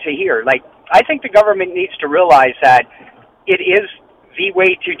different to here. Like, I think the government needs to realize that it is the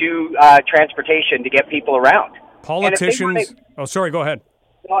way to do transportation to get people around. Politicians. Sorry, go ahead.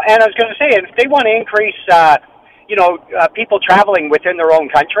 Well, and I was going to say, if they want to increase, people traveling within their own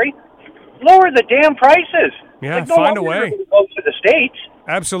country, lower the damn prices. Yeah, find a way. Go to the States.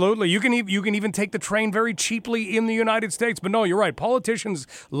 Absolutely. You can even take the train very cheaply in the United States. But no, you're right. Politicians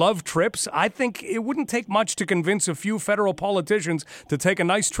love trips. I think it wouldn't take much to convince a few federal politicians to take a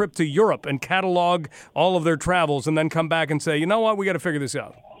nice trip to Europe and catalog all of their travels and then come back and say, you know what, we got to figure this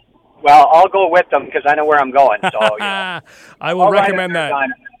out. Well, I'll go with them because I know where I'm going. So I will recommend that.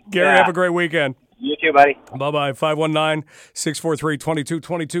 Gary, have a great weekend. You too, buddy. Bye-bye.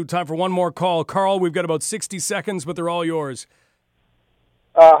 519-643-2222. Time for one more call. Carl, we've got about 60 seconds, but they're all yours.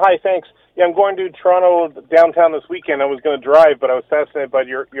 Hi, thanks. Yeah, I'm going to Toronto downtown this weekend. I was going to drive, but I was fascinated by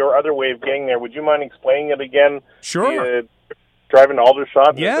your other way of getting there. Would you mind explaining it again? Sure. Driving to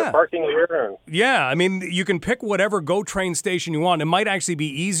Aldershot? Yeah. Is there parking there? Yeah, I mean, you can pick whatever GO train station you want. It might actually be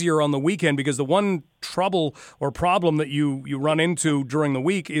easier on the weekend because the one trouble or problem that you run into during the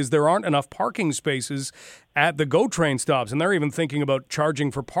week is there aren't enough parking spaces at the GO train stops. And they're even thinking about charging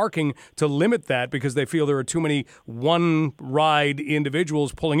for parking to limit that because they feel there are too many one-ride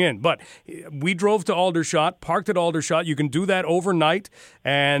individuals pulling in. But we drove to Aldershot, parked at Aldershot. You can do that overnight.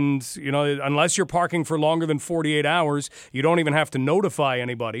 And, unless you're parking for longer than 48 hours, you don't even have to notify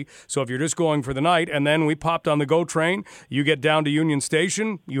anybody. So if you're just going for the night, and then we popped on the GO train, you get down to Union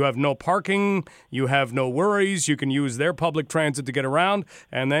Station, you have no parking, you have no worries, you can use their public transit to get around,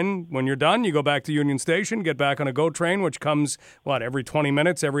 and then when you're done, you go back to Union Station, get back on a GO train, which comes, every 20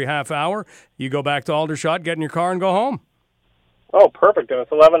 minutes, every half hour. You go back to Aldershot, get in your car, and go home. Oh, perfect. And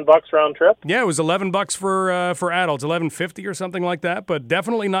it's $11 round trip? Yeah, it was $11 for adults, $11.50 or something like that, but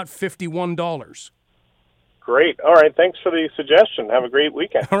definitely not $51. Great. All right. Thanks for the suggestion. Have a great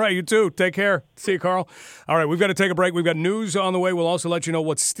weekend. All right. You too. Take care. See you, Carl. All right. We've got to take a break. We've got news on the way. We'll also let you know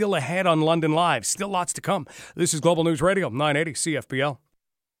what's still ahead on London Live. Still lots to come. This is Global News Radio, 980 CFPL.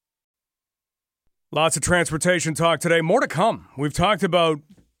 Lots of transportation talk today. More to come. We've talked about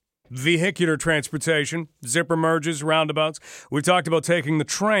vehicular transportation, zipper merges, roundabouts. We've talked about taking the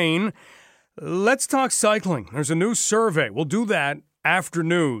train. Let's talk cycling. There's a new survey. We'll do that after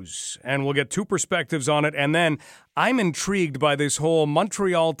news, and we'll get two perspectives on it. And then I'm intrigued by this whole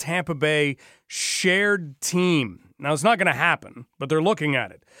Montreal-Tampa Bay shared team. Now, it's not going to happen, but they're looking at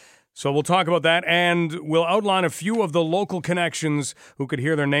it. So we'll talk about that, and we'll outline a few of the local connections who could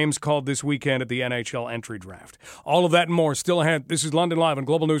hear their names called this weekend at the NHL entry draft. All of that and more still ahead. This is London Live on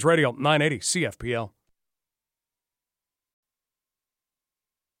Global News Radio, 980 CFPL.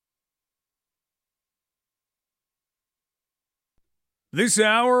 This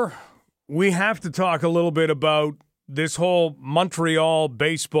hour, we have to talk a little bit about this whole Montreal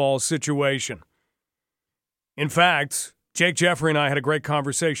baseball situation. In fact, Jake Jeffrey and I had a great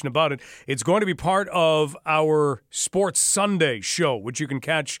conversation about it. It's going to be part of our Sports Sunday show, which you can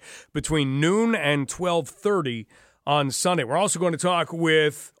catch between noon and 12:30 on Sunday. We're also going to talk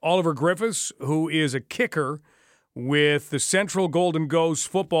with Oliver Griffiths, who is a kicker with the Central Golden Ghosts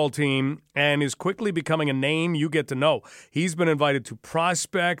football team and is quickly becoming a name you get to know. He's been invited to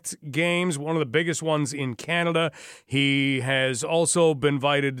prospect games, one of the biggest ones in Canada. He has also been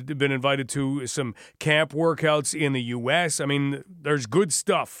invited to some camp workouts in the U.S. I mean, there's good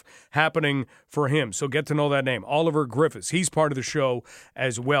stuff happening for him, so get to know that name. Oliver Griffiths, he's part of the show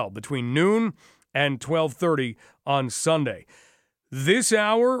as well, between noon and 12:30 on Sunday. This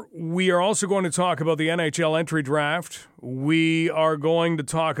hour, we are also going to talk about the NHL entry draft. We are going to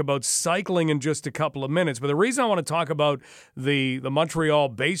talk about cycling in just a couple of minutes. But the reason I want to talk about the Montreal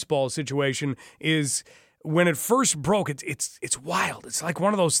baseball situation is when it first broke, it's wild. It's like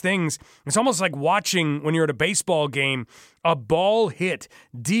one of those things. It's almost like watching, when you're at a baseball game, a ball hit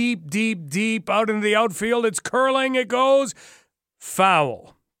deep, deep, deep out into the outfield. It's curling. It goes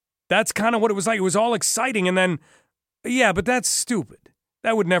foul. That's kind of what it was like. It was all exciting, and then yeah, but that's stupid.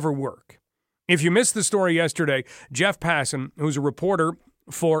 That would never work. If you missed the story yesterday, Jeff Passan, who's a reporter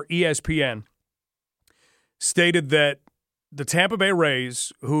for ESPN, stated that the Tampa Bay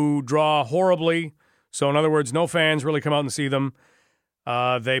Rays, who draw horribly, so in other words, no fans really come out and see them,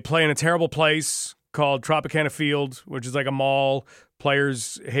 they play in a terrible place called Tropicana Field, which is like a mall.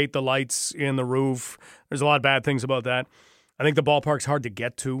 Players hate the lights in the roof. There's a lot of bad things about that. I think the ballpark's hard to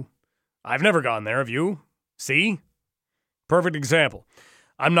get to. I've never gone there. Have you? See? Perfect example.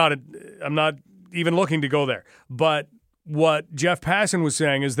 I'm not even looking to go there. But what Jeff Passan was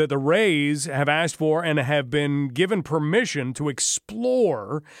saying is that the Rays have asked for and have been given permission to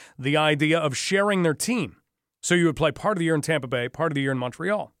explore the idea of sharing their team. So you would play part of the year in Tampa Bay, part of the year in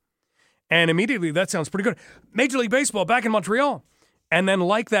Montreal. And immediately, that sounds pretty good. Major League Baseball back in Montreal. And then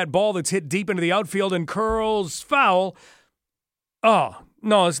like that ball that's hit deep into the outfield and curls foul, oh,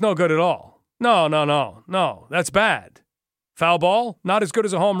 no, it's no good at all. No, that's bad. Foul ball, not as good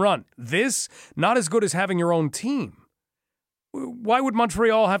as a home run. This, not as good as having your own team. Why would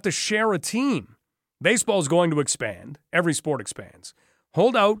Montreal have to share a team? Baseball's going to expand. Every sport expands.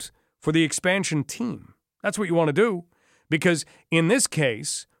 Hold out for the expansion team. That's what you want to do. Because in this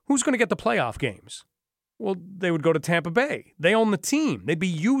case, who's going to get the playoff games? Well, they would go to Tampa Bay. They own the team. They'd be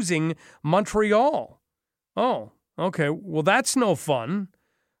using Montreal. Oh, okay. Well, that's no fun.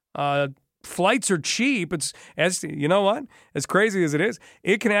 Flights are cheap. You know what? As crazy as it is,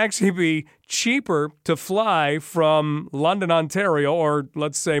 it can actually be cheaper to fly from London, Ontario, or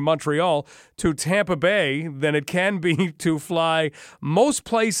let's say Montreal, to Tampa Bay than it can be to fly most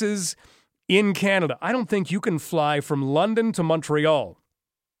places in Canada. I don't think you can fly from London to Montreal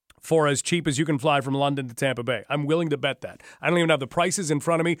for as cheap as you can fly from London to Tampa Bay. I'm willing to bet that. I don't even have the prices in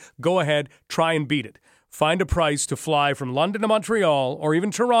front of me. Go ahead, try and beat it. Find a price to fly from London to Montreal or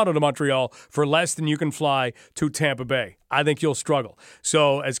even Toronto to Montreal for less than you can fly to Tampa Bay. I think you'll struggle.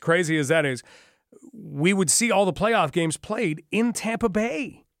 So as crazy as that is, we would see all the playoff games played in Tampa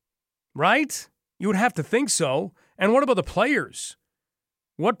Bay, right? You would have to think so. And what about the players?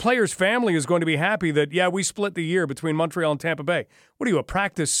 What player's family is going to be happy that, yeah, we split the year between Montreal and Tampa Bay? What are you, a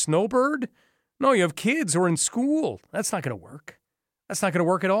practice snowbird? No, you have kids who are in school. That's not going to work. That's not going to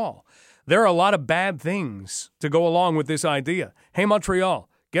work at all. There are a lot of bad things to go along with this idea. Hey, Montreal,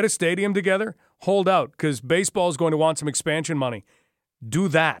 get a stadium together, hold out, because baseball is going to want some expansion money. Do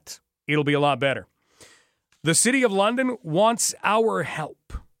that. It'll be a lot better. The City of London wants our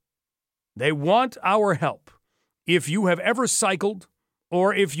help. They want our help. If you have ever cycled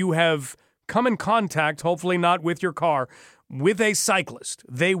or if you have come in contact, hopefully not with your car, with a cyclist,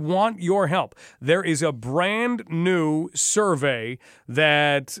 they want your help. There is a brand new survey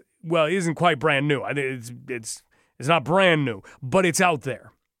that, well, it isn't quite brand new. It's not brand new, but it's out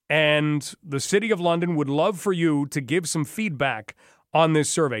there. And the City of London would love for you to give some feedback on this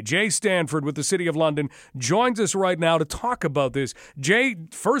survey. Jay Stanford with the City of London joins us right now to talk about this. Jay,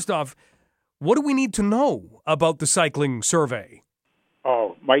 first off, what do we need to know about the cycling survey?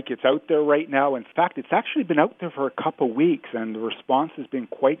 Oh, Mike, it's out there right now. In fact, it's actually been out there for a couple of weeks, and the response has been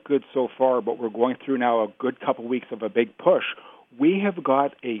quite good so far, but we're going through now a good couple of weeks of a big push. We have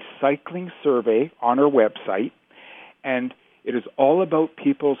got a cycling survey on our website, and it is all about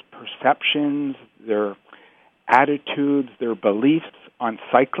people's perceptions, their attitudes, their beliefs on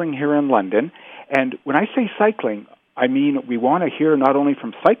cycling here in London. And when I say cycling, I mean we want to hear not only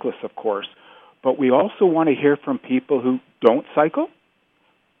from cyclists, of course, but we also want to hear from people who don't cycle.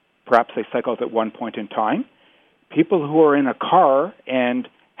 Perhaps they cycled at one point in time. People who are in a car and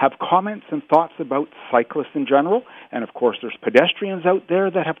have comments and thoughts about cyclists in general. And, of course, there's pedestrians out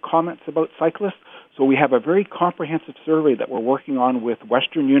there that have comments about cyclists. So we have a very comprehensive survey that we're working on with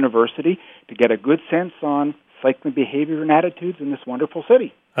Western University to get a good sense on cycling behavior and attitudes in this wonderful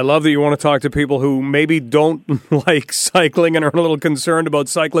city. I love that you want to talk to people who maybe don't like cycling and are a little concerned about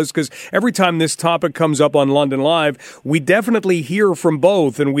cyclists, because every time this topic comes up on London Live, we definitely hear from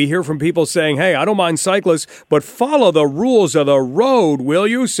both, and we hear from people saying, hey, I don't mind cyclists, but follow the rules of the road, will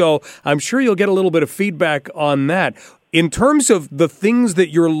you? So I'm sure you'll get a little bit of feedback on that. In terms of the things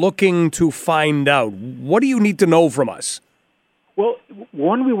that you're looking to find out, what do you need to know from us? Well,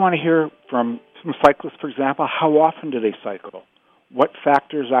 one, we want to hear from cyclists, for example, how often do they cycle? What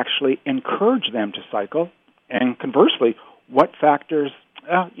factors actually encourage them to cycle? And conversely, what factors,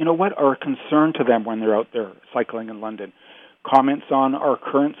 are a concern to them when they're out there cycling in London? Comments on our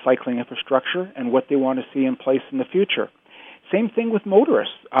current cycling infrastructure and what they want to see in place in the future. Same thing with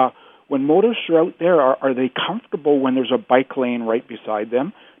motorists. When motorists are out there, are they comfortable when there's a bike lane right beside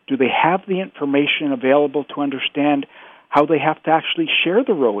them? Do they have the information available to understand how they have to actually share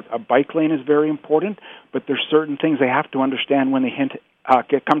the road? A bike lane is very important, but there's certain things they have to understand when they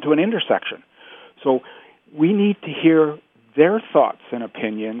come to an intersection. So we need to hear their thoughts and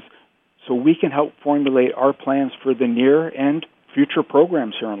opinions so we can help formulate our plans for the near and future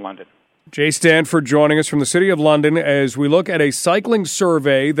programs here in London. Jay Stanford joining us from the City of London as we look at a cycling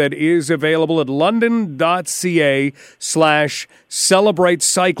survey that is available at london.ca/celebrate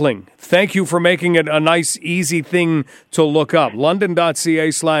cycling. Thank you for making it a nice, easy thing to look up.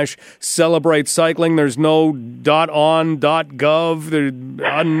 london.ca/celebrate cycling. There's no .on,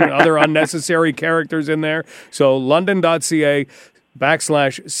 .gov, other unnecessary characters in there. So london.ca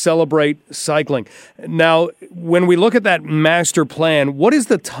 /Celebrate Cycling. Now, when we look at that master plan, what is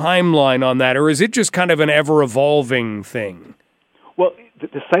the timeline on that, or is it just kind of an ever-evolving thing? Well,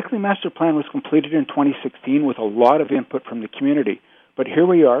 the Cycling Master Plan was completed in 2016 with a lot of input from the community. But here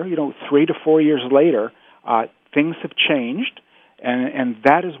we are, 3 to 4 years later, things have changed, and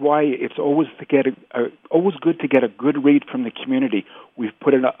that is why it's always always good to get a good read from the community. We've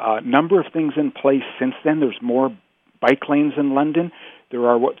put a number of things in place since then. There's more bike lanes in London. There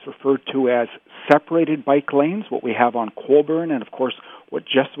are what's referred to as separated bike lanes, what we have on Colburn, and of course what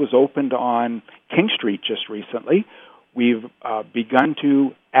just was opened on King Street just recently. We've begun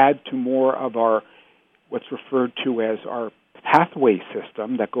to add to more of our what's referred to as our pathway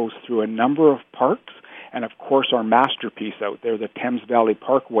system that goes through a number of parks, and of course our masterpiece out there, the Thames Valley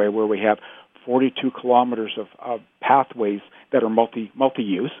Parkway, where we have 42 kilometers of pathways that are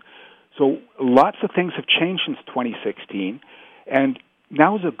multi-use. So lots of things have changed since 2016, and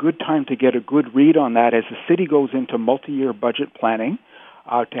now is a good time to get a good read on that as the city goes into multi-year budget planning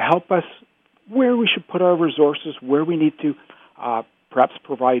to help us where we should put our resources, where we need to perhaps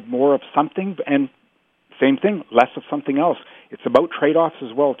provide more of something, and same thing, less of something else. It's about trade-offs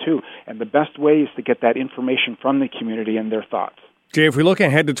as well, too, and the best way is to get that information from the community and their thoughts. Jay, if we look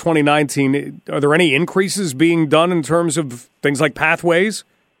ahead to 2019, are there any increases being done in terms of things like pathways?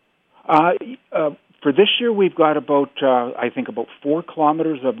 For this year, we've got about 4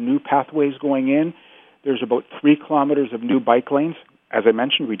 kilometers of new pathways going in. There's about 3 kilometers of new bike lanes. As I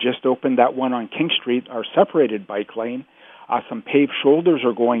mentioned, we just opened that one on King Street, our separated bike lane. Some paved shoulders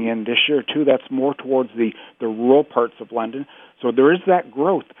are going in this year, too. That's more towards the rural parts of London. So there is that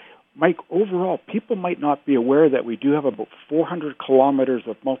growth. Mike, overall, people might not be aware that we do have about 400 kilometers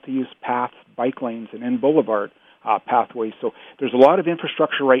of multi-use paths, bike lanes, and in boulevard pathways. So there's a lot of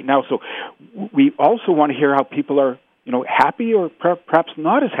infrastructure right now. So we also want to hear how people are, happy or perhaps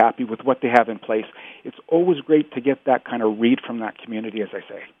not as happy with what they have in place. It's always great to get that kind of read from that community, as I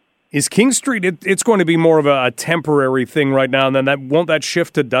say. Is King Street, it's going to be more of a temporary thing right now, and then won't that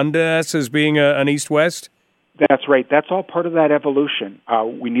shift to Dundas as being an east-west? That's right. That's all part of that evolution.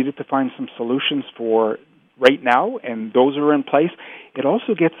 We needed to find some solutions for right now, and those are in place. It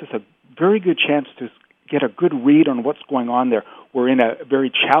also gets us a very good chance to get a good read on what's going on there. We're in a very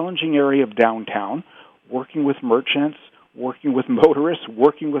challenging area of downtown, working with merchants, working with motorists,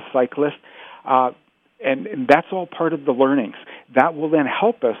 working with cyclists, and that's all part of the learnings. That will then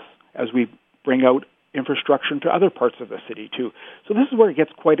help us as we bring out infrastructure into other parts of the city, too. So this is where it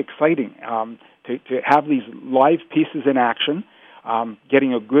gets quite exciting, to have these live pieces in action,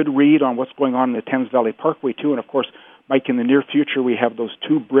 getting a good read on what's going on in the Thames Valley Parkway, too. And, of course, Mike, in the near future, we have those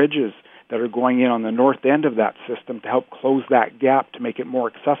 2 bridges that are going in on the north end of that system to help close that gap to make it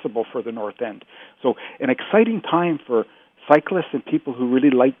more accessible for the north end. So an exciting time for cyclists and people who really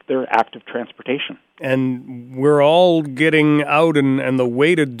like their active transportation. And we're all getting out, and the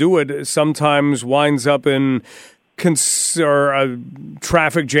way to do it sometimes winds up in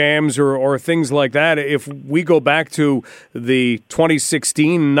traffic jams or things like that. If we go back to the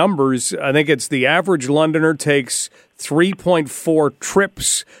 2016 numbers, I think it's the average Londoner takes 3.4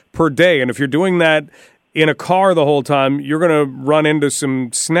 trips per day. And if you're doing that in a car the whole time, you're going to run into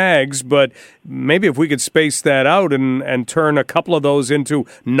some snags. But maybe if we could space that out and turn a couple of those into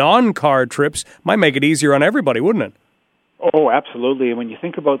non-car trips, might make it easier on everybody, wouldn't it? Oh, absolutely. And when you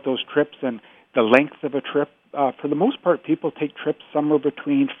think about those trips and the length of a trip, for the most part, people take trips somewhere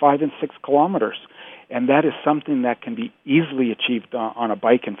between 5 and 6 kilometers. And that is something that can be easily achieved on a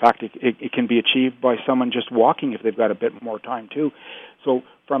bike. In fact, it can be achieved by someone just walking if they've got a bit more time, too. So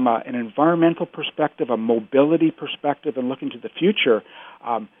from an environmental perspective, a mobility perspective, and looking to the future,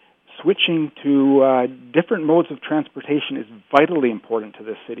 switching to different modes of transportation is vitally important to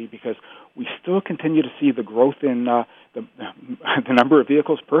this city because we still continue to see the growth in the number of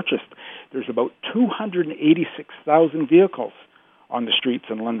vehicles purchased. There's about 286,000 vehicles on the streets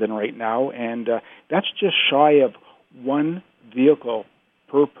in London right now, and that's just shy of 1 vehicle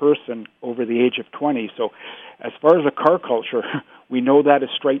per person over the age of 20. So as far as the car culture, we know that is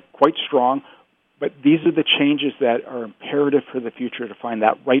quite strong, but these are the changes that are imperative for the future to find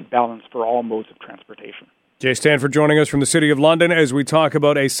that right balance for all modes of transportation. Jay Stanford joining us from the City of London as we talk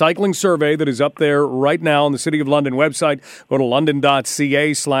about a cycling survey that is up there right now on the City of London website. Go to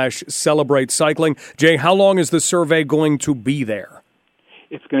london.ca/celebrate cycling. Jay, how long is the survey going to be there?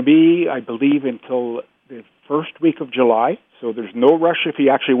 It's going to be, I believe, until the first week of July, so there's no rush if you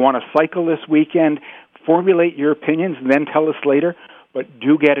actually want to cycle this weekend. Formulate your opinions and then tell us later. But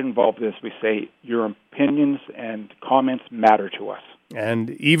do get involved, as we say. Your opinions and comments matter to us.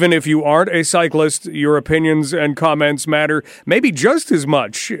 And even if you aren't a cyclist, your opinions and comments matter maybe just as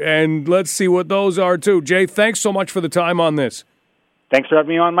much. And let's see what those are, too. Jay, thanks so much for the time on this. Thanks for having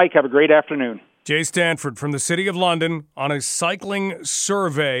me on, Mike. Have a great afternoon. Jay Stanford from the City of London on a cycling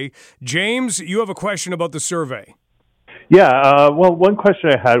survey. James, you have a question about the survey. Yeah, well, one question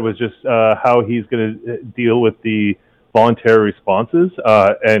I had was just how he's going to deal with the voluntary responses.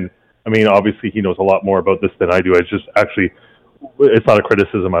 And, I mean, obviously he knows a lot more about this than I do. It's not a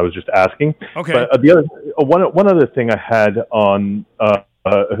criticism. I was just asking. Okay. But one other thing I had on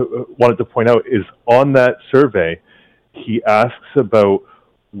wanted to point out is on that survey, he asks about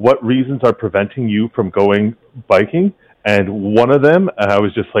what reasons are preventing you from going biking, and one of them, and I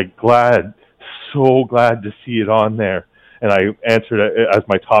was just like so glad to see it on there, and I answered it as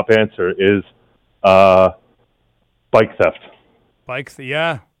my top answer is bike theft.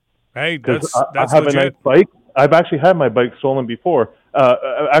 Yeah. Hey, that's I have legit. a nice bike. I've actually had my bike stolen before,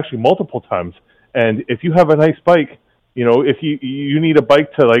 actually multiple times. And if you have a nice bike, you know, if you need a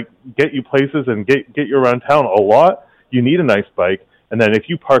bike to like get you places and get you around town a lot, you need a nice bike. And then if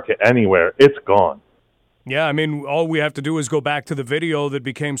you park it anywhere, it's gone. Yeah, I mean, all we have to do is go back to the video that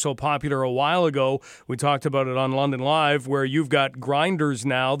became so popular a while ago. We talked about it on London Live, where you've got grinders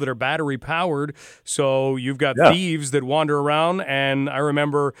now that are battery powered. So you've got thieves that wander around. And I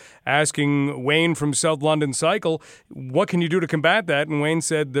remember asking Wayne from South London Cycle, what can you do to combat that? And Wayne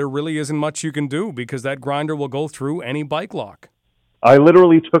said there really isn't much you can do because that grinder will go through any bike lock. I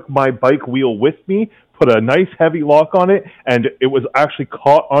literally took my bike wheel with me, put a nice heavy lock on it, and it was actually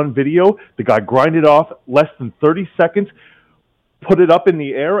caught on video. The guy grinded off less than 30 seconds, put it up in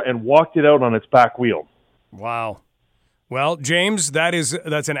the air, and walked it out on its back wheel. Wow. Well, James,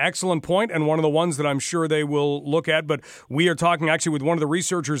 that's an excellent point and one of the ones that I'm sure they will look at, but we are talking actually with one of the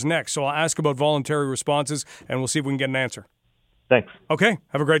researchers next, so I'll ask about voluntary responses, and we'll see if we can get an answer. Thanks. Okay,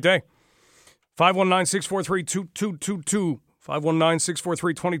 have a great day. 519-643-2222.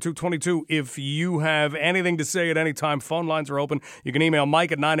 519-643-2222. If you have anything to say at any time, phone lines are open. You can email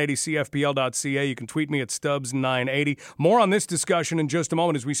Mike at 980cfpl.ca. You can tweet me at Stubbs980. More on this discussion in just a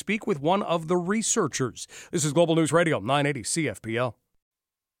moment as we speak with one of the researchers. This is Global News Radio, 980 CFPL.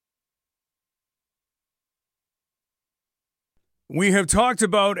 We have talked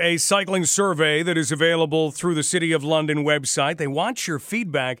about a cycling survey that is available through the City of London website. They want your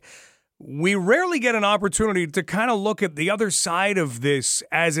feedback. We rarely get an opportunity to kind of look at the other side of this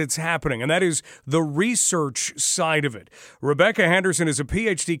as it's happening, and that is the research side of it. Rebecca Henderson is a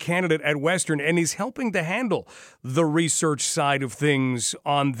PhD candidate at Western and is helping to handle the research side of things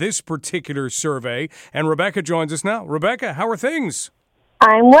on this particular survey. And Rebecca joins us now. Rebecca, how are things?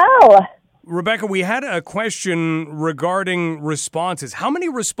 I'm well. Rebecca, we had a question regarding responses. How many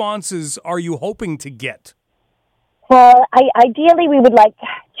responses are you hoping to get? Well, ideally, we would like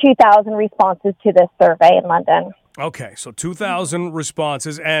 2,000 responses to this survey in London. Okay, so 2,000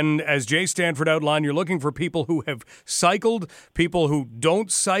 responses. And as Jay Stanford outlined, you're looking for people who have cycled, people who don't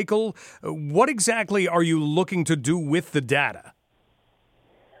cycle. What exactly are you looking to do with the data?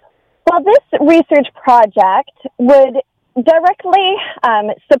 Well, this research project would directly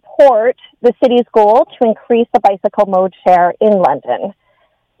support the city's goal to increase the bicycle mode share in London.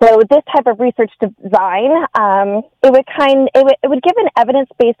 So this type of research design, it would give an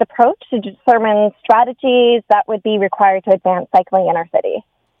evidence-based approach to determine strategies that would be required to advance cycling in our city.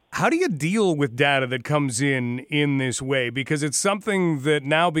 How do you deal with data that comes in this way? Because it's something that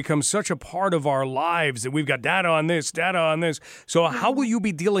now becomes such a part of our lives that we've got data on this. So how will you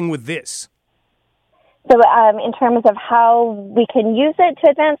be dealing with this? So in terms of how we can use it to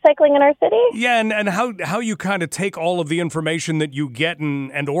advance cycling in our city? Yeah, and how you kind of take all of the information that you get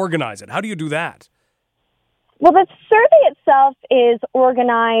and organize it. How do you do that? Well, the survey itself is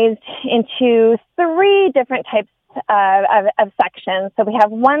organized into 3 different types of sections. So we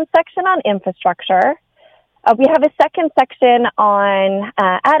have one section on infrastructure. We have a second section on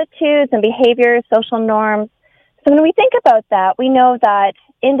attitudes and behaviors, social norms. So when we think about that, we know that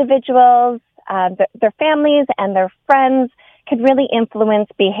individuals, their families and their friends could really influence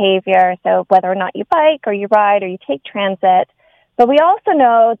behavior. So whether or not you bike or you ride or you take transit. But we also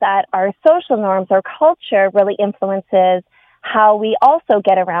know that our social norms, our culture really influences how we also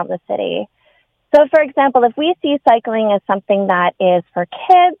get around the city. So for example, if we see cycling as something that is for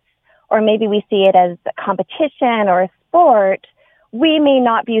kids, or maybe we see it as a competition or a sport, we may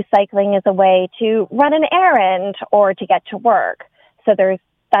not view cycling as a way to run an errand or to get to work. So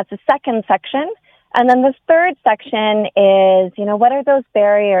that's the second section. And then the third section is, what are those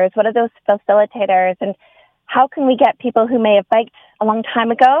barriers? What are those facilitators? And how can we get people who may have biked a long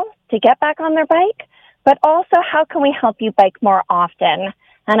time ago to get back on their bike, but also how can we help you bike more often?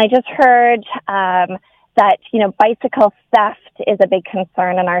 And I just heard that, bicycle theft is a big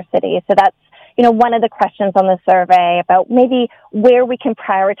concern in our city. So that's, one of the questions on the survey about maybe where we can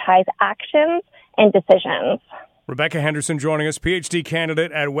prioritize actions and decisions. Rebecca Henderson joining us, PhD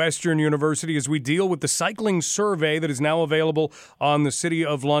candidate at Western University, as we deal with the cycling survey that is now available on the City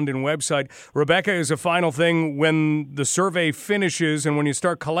of London website. Rebecca, is a final thing, when the survey finishes and when you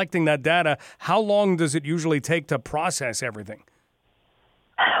start collecting that data, how long does it usually take to process everything?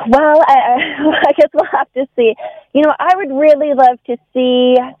 Well, I guess we'll have to see. I would really love to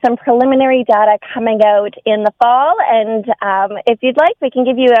see some preliminary data coming out in the fall. And if you'd like, we can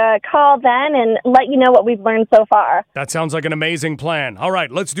give you a call then and let you know what we've learned so far. That sounds like an amazing plan. All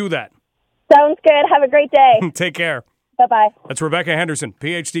right, let's do that. Sounds good. Have a great day. Take care. Bye-bye. That's Rebecca Henderson,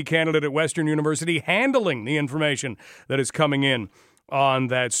 PhD candidate at Western University, handling the information that is coming in on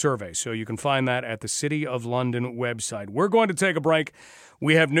that survey. So you can find that at the City of London website. We're going to take a break.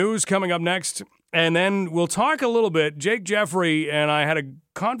 We have news coming up next, and then we'll talk a little bit. Jake Jeffrey and I had a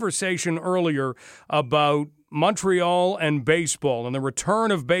conversation earlier about Montreal and baseball and the return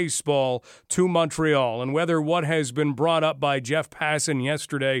of baseball to Montreal, and whether what has been brought up by Jeff Passan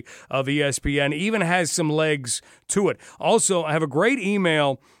yesterday of ESPN even has some legs to it. Also, I have a great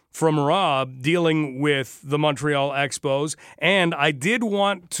email from Rob dealing with the Montreal Expos, and I did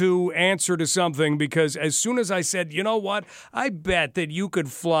want to answer to something, because as soon as I said, you know what, I bet that you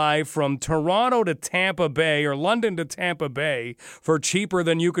could fly from Toronto to Tampa Bay or London to Tampa Bay for cheaper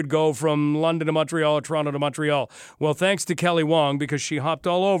than you could go from London to Montreal or Toronto to Montreal. Well, thanks to Kelly Wong, because she hopped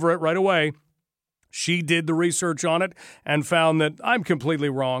all over it right away. She did the research on it and found that I'm completely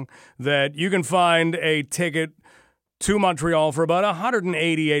wrong, that you can find a ticket to Montreal for about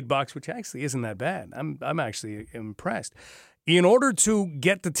 $188, which actually isn't that bad. I'm actually impressed. In order to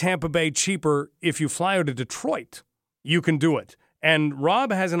get to Tampa Bay cheaper, if you fly out to Detroit, you can do it. And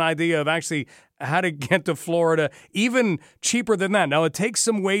Rob has an idea of actually how to get to Florida even cheaper than that. Now, it takes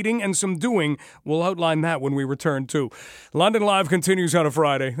some waiting and some doing. We'll outline that when we return, too. London Live continues on a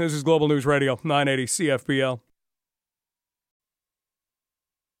Friday. This is Global News Radio, 980 CFPL.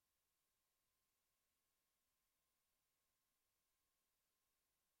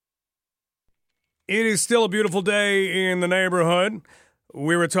 It is still a beautiful day in the neighborhood.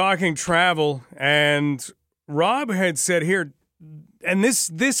 We were talking travel, and Rob had said here, and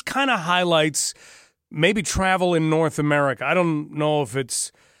this kind of highlights maybe travel in North America. I don't know if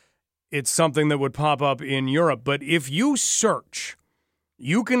it's something that would pop up in Europe, but if you search,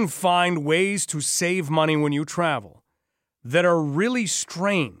 you can find ways to save money when you travel that are really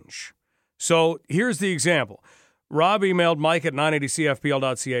strange. So here's the example. Rob emailed Mike at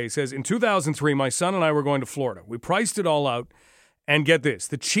 980cfpl.ca. He says, in 2003, my son and I were going to Florida. We priced it all out, and get this,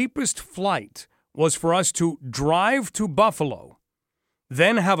 the cheapest flight was for us to drive to Buffalo,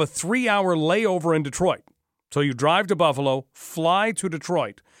 then have a 3-hour layover in Detroit. So you drive to Buffalo, fly to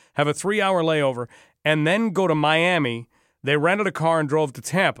Detroit, have a 3-hour layover, and then go to Miami. They rented a car and drove to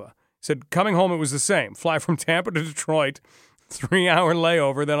Tampa. Said coming home it was the same. Fly from Tampa to Detroit, 3-hour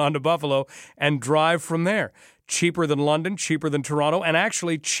layover, then on to Buffalo, and drive from there. Cheaper than London, cheaper than Toronto, and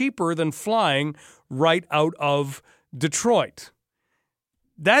actually cheaper than flying right out of Detroit.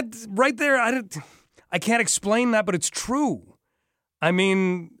 That right there, I can't explain that, but it's true. I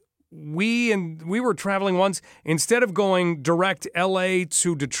mean, we were traveling once. Instead of going direct L.A.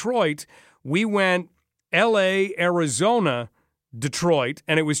 to Detroit, we went L.A., Arizona, Detroit,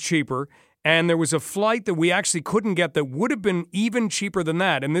 and it was cheaper. And there was a flight that we actually couldn't get that would have been even cheaper than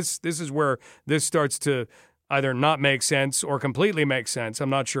that. And this is where this starts to either not make sense or completely make sense. I'm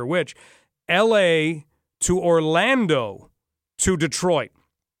not sure which. L.A. to Orlando to Detroit.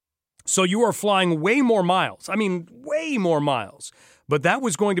 So you are flying way more miles. I mean, way more miles. But that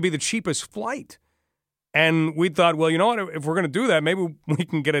was going to be the cheapest flight. And we thought, well, you know what? If we're going to do that, maybe we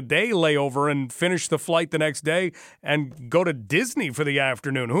can get a day layover and finish the flight the next day and go to Disney for the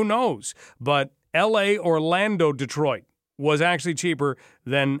afternoon. Who knows? But L.A., Orlando, Detroit was actually cheaper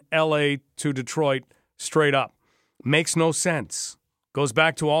than L.A. to Detroit straight up. Makes no sense. Goes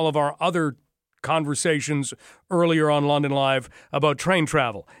back to all of our other conversations earlier on London Live about train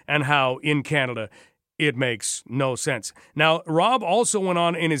travel and how in Canada it makes no sense. Now, Rob also went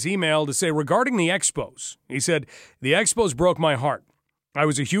on in his email to say regarding the Expos, he said, the Expos broke my heart. I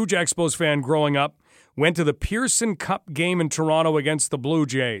was a huge Expos fan growing up. Went to the Pearson Cup game in Toronto against the Blue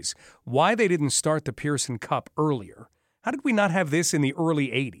Jays. Why they didn't start the Pearson Cup earlier? How did we not have this in the early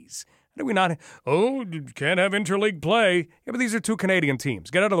 80s? Do we not? Oh, you can't have interleague play. Yeah, but these are two Canadian teams.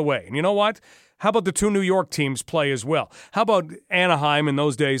 Get out of the way. And you know what? How about the two New York teams play as well? How about Anaheim, in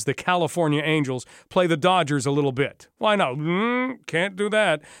those days, the California Angels, play the Dodgers a little bit? Why not? Can't do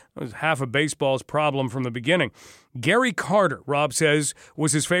that. That was half of baseball's problem from the beginning. Gary Carter, Rob says,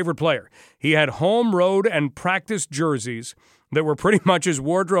 was his favorite player. He had home, road, and practice jerseys that were pretty much his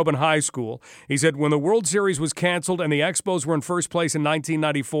wardrobe in high school. He said when the World Series was canceled and the Expos were in first place in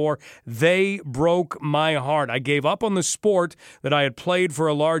 1994, they broke my heart. I gave up on the sport that I had played for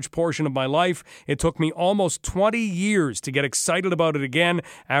a large portion of my life. It took me almost 20 years to get excited about it again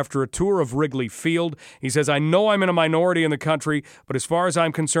after a tour of Wrigley Field. He says, I know I'm in a minority in the country, but as far as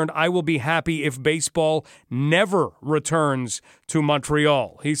I'm concerned, I will be happy if baseball never returns to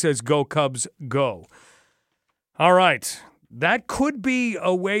Montreal. He says, go Cubs, go. All right. That could be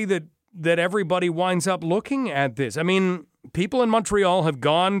a way that everybody winds up looking at this. I mean, people in Montreal have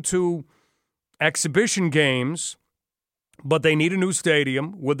gone to exhibition games, but they need a new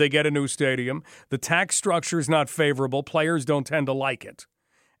stadium. Would they get a new stadium? The tax structure is not favorable. Players don't tend to like it.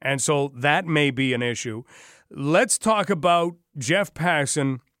 And so that may be an issue. Let's talk about Jeff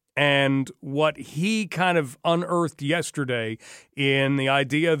Passan and what he kind of unearthed yesterday in the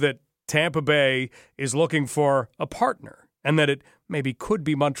idea that Tampa Bay is looking for a partner, and that it maybe could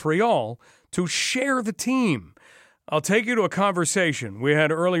be Montreal to share the team. I'll take you to a conversation we had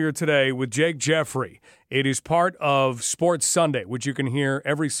earlier today with Jake Jeffrey. It is part of Sports Sunday, which you can hear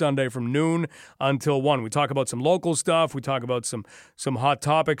every Sunday from noon until 1. We talk about some local stuff. We talk about some hot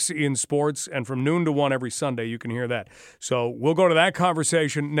topics in sports. And from noon to 1 every Sunday, you can hear that. So we'll go to that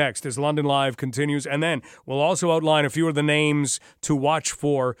conversation next as London Live continues. And then we'll also outline a few of the names to watch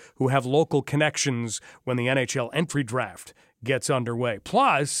for who have local connections when the NHL entry draft gets underway.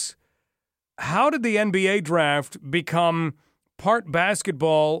 Plus, how did the NBA draft become part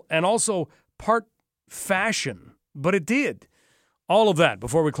basketball and also part fashion? But it did. All of that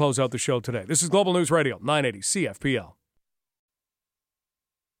before we close out the show today. This is Global News Radio, 980 CFPL.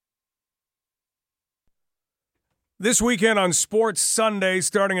 This weekend on Sports Sunday,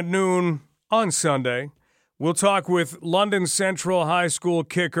 starting at noon on Sunday, we'll talk with London Central High School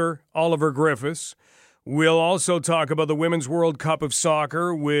kicker Oliver Griffiths. We'll also talk about the Women's World Cup of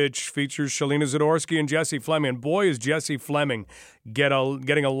Soccer, which features Shalina Zadorsky and Jessie Fleming. And boy, is Jessie Fleming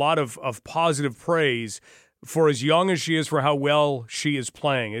getting a lot of positive praise for as young as she is, for how well she is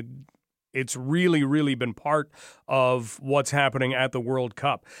playing. It's really, really been part of what's happening at the World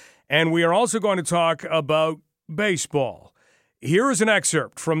Cup. And we are also going to talk about baseball. Here is an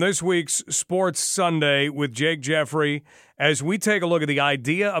excerpt from this week's Sports Sunday with Jake Jeffrey as we take a look at the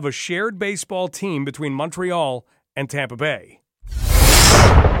idea of a shared baseball team between Montreal and Tampa Bay.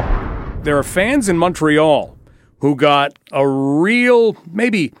 There are fans in Montreal who got a real,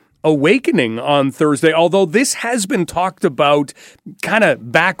 maybe, awakening on Thursday, although this has been talked about kind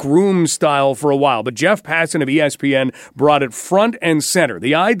of backroom style for a while. But Jeff Passan of ESPN brought it front and center.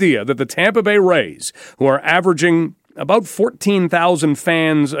 The idea that the Tampa Bay Rays, who are averaging about 14,000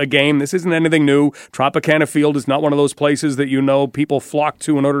 fans a game. This isn't anything new. Tropicana Field is not one of those places that people flock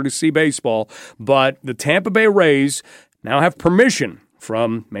to in order to see baseball. But the Tampa Bay Rays now have permission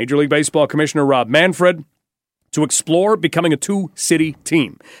from Major League Baseball Commissioner Rob Manfred to explore becoming a two-city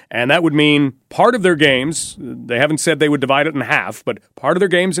team. And that would mean part of their games, they haven't said they would divide it in half, but part of their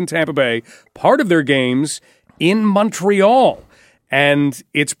games in Tampa Bay, part of their games in Montreal. And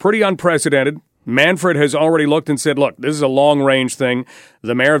it's pretty unprecedented. Manfred has already looked and said, look, this is a long-range thing.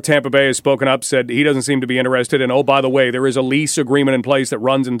 The mayor of Tampa Bay has spoken up, said he doesn't seem to be interested. And, oh, by the way, there is a lease agreement in place that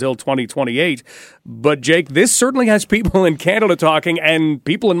runs until 2028. But, Jake, this certainly has people in Canada talking and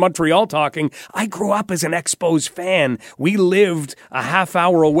people in Montreal talking. I grew up as an Expos fan. We lived a half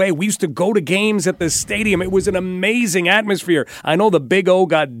hour away. We used to go to games at the stadium. It was an amazing atmosphere. I know the Big O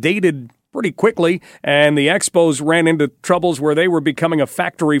got dated pretty quickly, and the Expos ran into troubles where they were becoming a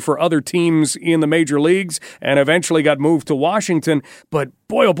factory for other teams in the major leagues and eventually got moved to Washington. But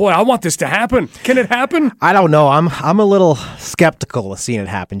boy, oh boy, I want this to happen. Can it happen? I don't know. I'm a little skeptical of seeing it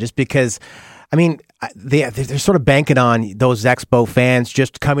happen just because, I mean, they're sort of banking on those Expo fans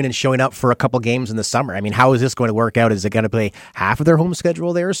just coming and showing up for a couple games in the summer. I mean, how is this going to work out? Is it going to play half of their home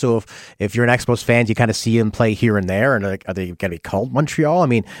schedule there? So if you're an Expos fan, you kind of see them play here and there, and are they going to be called Montreal? I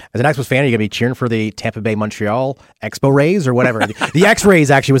mean, as an Expos fan, are you going to be cheering for the Tampa Bay Montreal Expo Rays or whatever? The X-Rays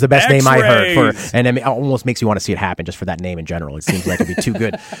actually was the best name I heard for, and it almost makes you want to see it happen just for that name in general. It seems like it'd be too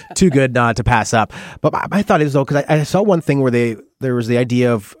good to pass up. But my thought is though, because I saw one thing where there was the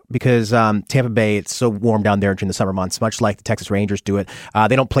idea of, because Tampa Bay, it's so warm down there during the summer months, much like the Texas Rangers do it.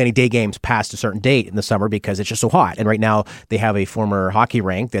 They don't play any day games past a certain date in the summer because it's just so hot. And right now they have a former hockey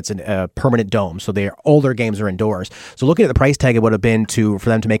rink that's a permanent dome, so all their games are indoors. So looking at the price tag, it would have been for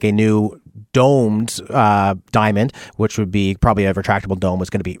them to make a new domed diamond, which would be probably a retractable dome, was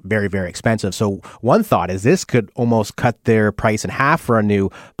going to be very, very expensive. So one thought is this could almost cut their price in half for a new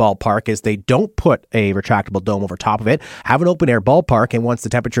ballpark, is they don't put a retractable dome over top of it, have an open air ballpark, and once the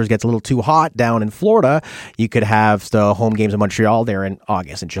temperatures gets a little too hot down in Florida, you could have the home games in Montreal there in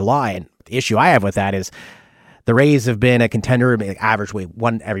August and July. And the issue I have with that is the Rays have been a contender, average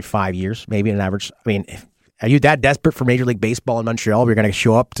one every 5 years, maybe an average. I mean, are you that desperate for Major League Baseball in Montreal? We're going to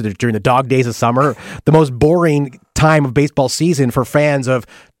show up during the dog days of summer, the most boring time of baseball season for fans of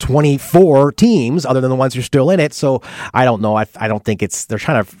 24 teams, other than the ones who are still in it. So I don't know. I don't think they're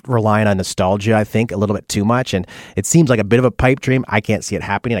trying to rely on nostalgia, I think, a little bit too much. And it seems like a bit of a pipe dream. I can't see it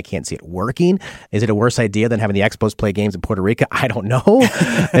happening. I can't see it working. Is it a worse idea than having the Expos play games in Puerto Rico? I don't know.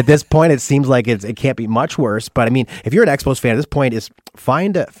 At this point, it seems like it can't be much worse. But I mean, if you're an Expos fan at this point, is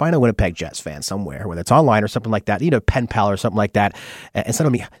find a Winnipeg Jets fan somewhere, whether it's online or something like that, a pen pal or something like that, and send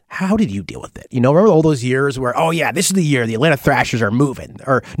me, how did you deal with it? Remember all those years where, oh yeah, this is the year the Atlanta Thrashers are moving,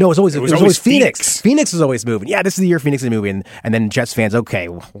 or no, it was always Phoenix. Phoenix is always moving. Yeah, this is the year Phoenix is moving, and then Jets fans, okay,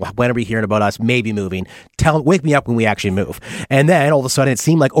 when are we hearing about us maybe moving? Wake me up when we actually move. And then all of a sudden, it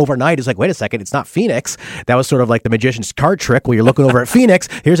seemed like overnight, it's like, wait a second, it's not Phoenix. That was sort of like the magician's card trick where you're looking over at Phoenix.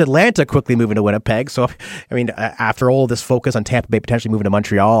 Here's Atlanta quickly moving to Winnipeg. So, I mean, after all this focus on Tampa Bay potentially moving to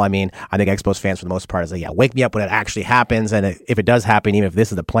Montreal, I mean, I think Expos fans for the most part is like, yeah, wake me up when it actually happens. And if it does happen, even if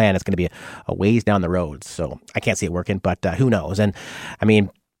this is the plan, it's going to be a ways down the road. So I can't see it working, but who knows? And I mean,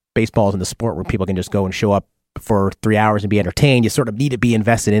 baseball is in the sport where people can just go and show up for 3 hours and be entertained. You sort of need to be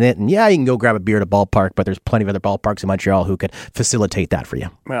invested in it. And yeah, you can go grab a beer at a ballpark, but there's plenty of other ballparks in Montreal who could facilitate that for you.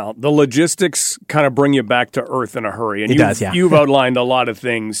 Well, the logistics kind of bring you back to earth in a hurry. And it does, yeah. You've outlined a lot of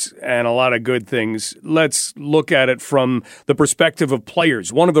things and a lot of good things. Let's look at it from the perspective of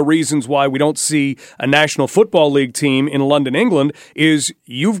players. One of the reasons why we don't see a National Football League team in London, England, is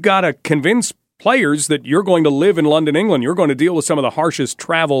you've got to convince players that you're going to live in London, England. You're going to deal with some of the harshest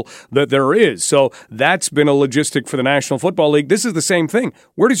travel that there is. So that's been a logistic for the National Football League. This is the same thing.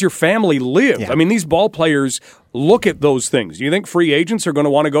 Where does your family live? Yeah. I mean, these ball players look at those things. Do you think free agents are going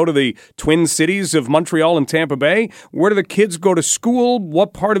to want to go to the Twin Cities of Montreal and Tampa Bay? Where do the kids go to school?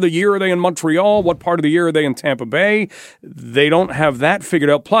 What part of the year are they in Montreal? What part of the year are they in Tampa Bay? They don't have that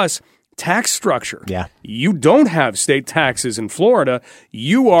figured out. Plus, tax structure. Yeah. You don't have state taxes in Florida.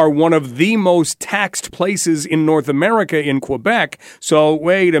 You are one of the most taxed places in North America in Quebec. So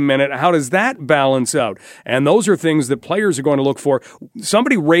wait a minute. How does that balance out? And those are things that players are going to look for.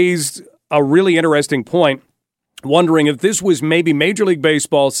 Somebody raised a really interesting point, wondering if this was maybe Major League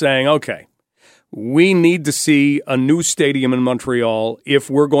Baseball saying, okay, we need to see a new stadium in Montreal if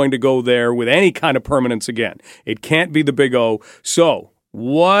we're going to go there with any kind of permanence again. It can't be the Big O. So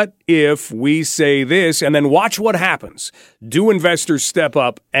what if we say this and then watch what happens? Do investors step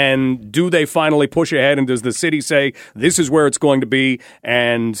up, and do they finally push ahead? And does the city say, this is where it's going to be,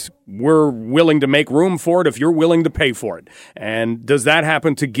 and we're willing to make room for it if you're willing to pay for it? And does that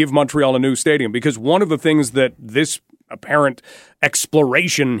happen to give Montreal a new stadium? Because one of the things that this apparent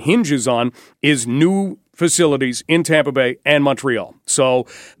exploration hinges on is new facilities in Tampa Bay and Montreal. So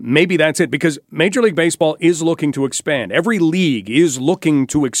maybe that's it, because Major League Baseball is looking to expand. Every league is looking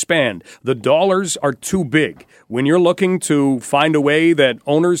to expand. The dollars are too big. When you're looking to find a way that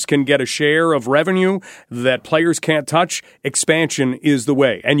owners can get a share of revenue that players can't touch, expansion is the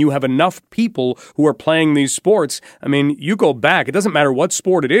way. And you have enough people who are playing these sports. I mean, you go back, it doesn't matter what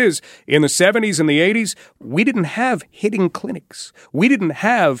sport it is. In the 70s and the 80s, we didn't have hitting clinics. We didn't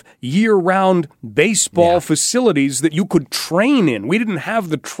have year-round baseball facilities that you could train in. We didn't have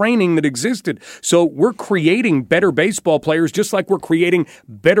the training that existed. So we're creating better baseball players just like we're creating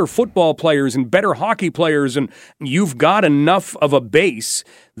better football players and better hockey players. And you've got enough of a base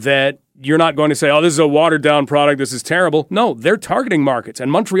that you're not going to say, oh, this is a watered-down product, this is terrible. No, they're targeting markets,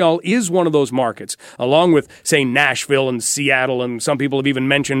 and Montreal is one of those markets, along with, say, Nashville and Seattle, and some people have even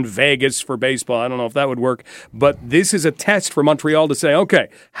mentioned Vegas for baseball. I don't know if that would work, but this is a test for Montreal to say, okay,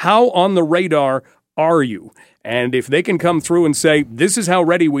 how on the radar are you? And if they can come through and say, this is how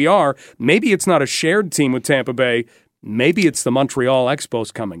ready we are, maybe it's not a shared team with Tampa Bay, maybe it's the Montreal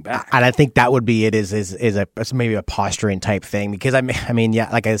Expos coming back. And I think that would be it, is maybe a posturing type thing. Because, I mean,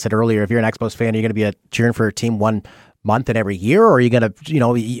 yeah, like I said earlier, if you're an Expos fan, you're going to be cheering for a team one month and every year, or are you going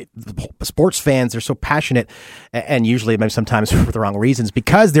to, sports fans, they're so passionate, and usually maybe sometimes for the wrong reasons,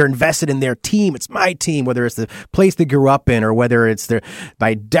 because they're invested in their team. It's my team, whether it's the place they grew up in or whether it's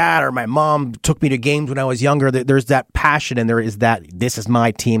my dad or my mom took me to games when I was younger. There's that passion, and there is that, this is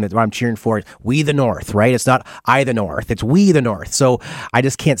my team that I'm cheering for. We the North, right? It's not I the North, it's we the North. So I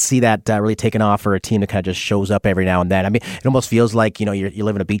just can't see that really taking off for a team that kind of just shows up every now and then. I mean, it almost feels like, you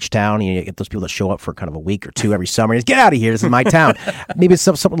live in a beach town, and you get those people that show up for kind of a week or two every summer. Get out of here. This is my town. Maybe it's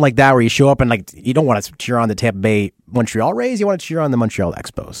something like that where you show up and you don't want to cheer on the Tampa Bay Montreal Rays. You want to cheer on the Montreal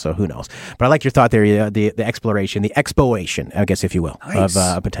Expos. So who knows? But I like your thought there, the exploration, the expoation, I guess, if you will, nice.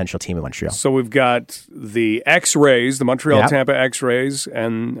 Of a potential team in Montreal. So we've got the X-Rays, the Montreal Tampa X-Rays,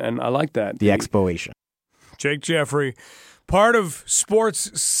 and I like that. The expoation. Jake Jeffrey, part of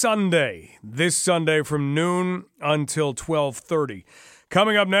Sports Sunday, this Sunday from noon until 12:30.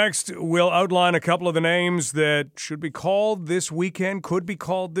 Coming up next, we'll outline a couple of the names that should be called this weekend, could be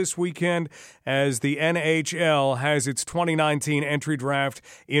called this weekend, as the NHL has its 2019 entry draft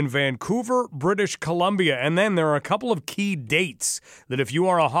in Vancouver, British Columbia. And then there are a couple of key dates that if you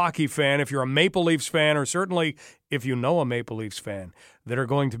are a hockey fan, if you're a Maple Leafs fan, or certainly if you know a Maple Leafs fan, that are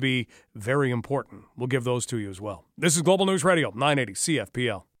going to be very important. We'll give those to you as well. This is Global News Radio, 980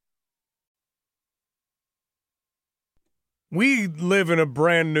 CFPL. We live in a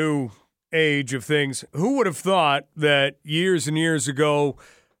brand new age of things. Who would have thought that years and years ago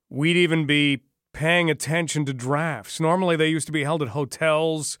we'd even be paying attention to drafts? Normally they used to be held at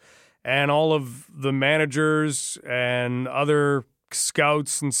hotels, and all of the managers and other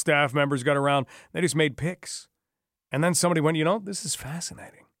scouts and staff members got around. They just made picks. And then somebody went, this is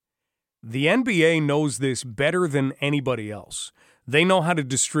fascinating. The NBA knows this better than anybody else. They know how to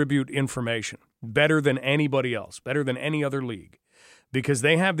distribute information better than anybody else, better than any other league, because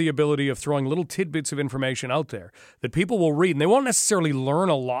they have the ability of throwing little tidbits of information out there that people will read, and they won't necessarily learn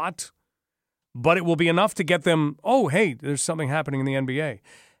a lot, but it will be enough to get them, oh, hey, there's something happening in the NBA,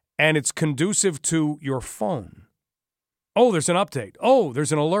 and it's conducive to your phone. Oh, there's an update. Oh,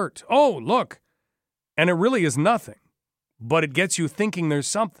 there's an alert. Oh, look. And it really is nothing, but it gets you thinking there's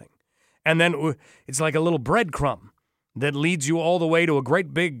something. And then it's like a little breadcrumb that leads you all the way to a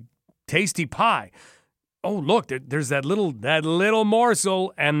great big tasty pie. Oh, look, there's that little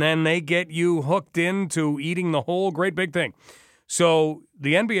morsel, and then they get you hooked into eating the whole great big thing. So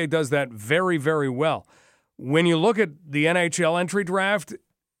the NBA does that very, very well. When you look at the NHL entry draft,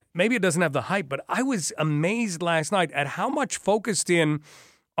 maybe it doesn't have the hype, but I was amazed last night at how much focused in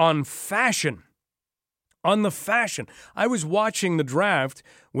on fashion. On the fashion. I was watching the draft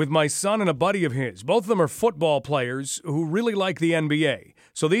with my son and a buddy of his. Both of them are football players who really like the NBA.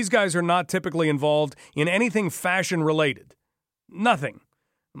 So these guys are not typically involved in anything fashion related. Nothing.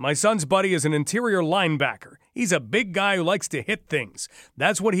 My son's buddy is an interior linebacker. He's a big guy who likes to hit things.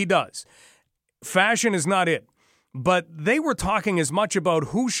 That's what he does. Fashion is not it. But they were talking as much about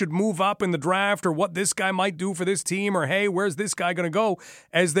who should move up in the draft or what this guy might do for this team or, hey, where's this guy going to go,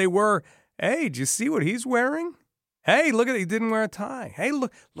 as they were, hey, did you see what he's wearing? Hey, look at it. He didn't wear a tie. Hey,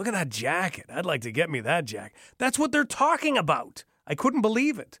 look at that jacket. I'd like to get me that jacket. That's what they're talking about. I couldn't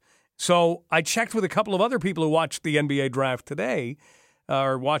believe it. So I checked with a couple of other people who watched the NBA draft today,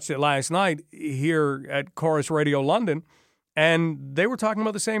 or watched it last night here at Chorus Radio London, and they were talking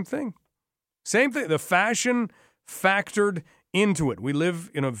about the same thing. Same thing. The fashion factored into it. We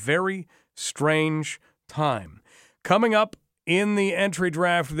live in a very strange time. Coming up in the entry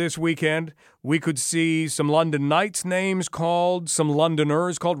draft this weekend, we could see some London Knights names called, some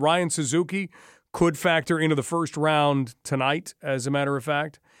Londoners called. Ryan Suzuki could factor into the first round tonight, as a matter of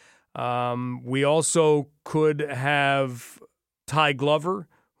fact. We also could have Ty Glover,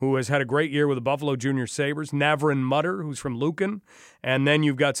 who has had a great year with the Buffalo Junior Sabres. Navrin Mutter, who's from Lucan. And then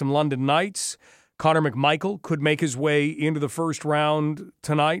you've got some London Knights. Connor McMichael could make his way into the first round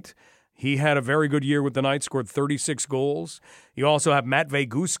tonight. He had a very good year with the Knights, scored 36 goals. You also have Matvei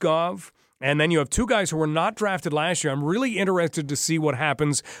Guskov. And then you have two guys who were not drafted last year. I'm really interested to see what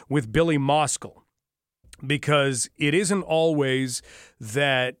happens with Billy Moskal, because it isn't always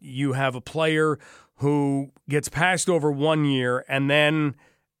that you have a player who gets passed over 1 year and then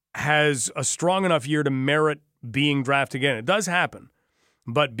has a strong enough year to merit being drafted again. It does happen,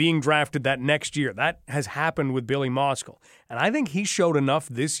 but being drafted that next year, that has happened with Billy Moskal. And I think he showed enough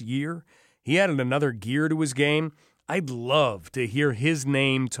this year. He added another gear to his game. I'd love to hear his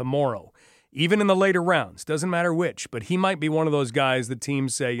name tomorrow, even in the later rounds. Doesn't matter which, but he might be one of those guys that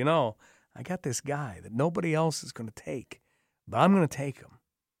teams say, I got this guy that nobody else is going to take, but I'm going to take him.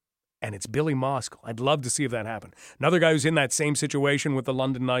 and it's Billy Moskal. I'd love to see if that happened. Another guy who's in that same situation with the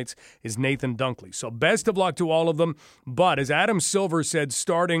London Knights is Nathan Dunkley. So best of luck to all of them. But as Adam Silver said,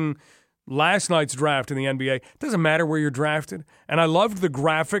 starting last night's draft in the NBA, it doesn't matter where you're drafted. And I loved the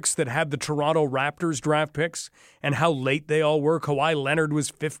graphics that had the Toronto Raptors draft picks and how late they all were. Kawhi Leonard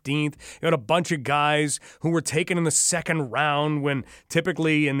was 15th. You had a bunch of guys who were taken in the second round when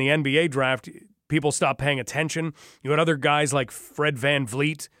typically in the NBA draft, people stop paying attention. You had other guys like Fred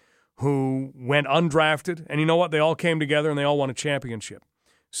VanVleet who went undrafted. And you know what? They all came together and they all won a championship.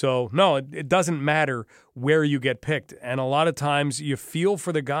 So, no, it doesn't matter where you get picked. And a lot of times you feel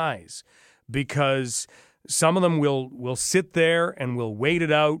for the guys because some of them will sit there and will wait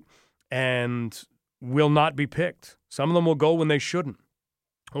it out and will not be picked. Some of them will go when they shouldn't.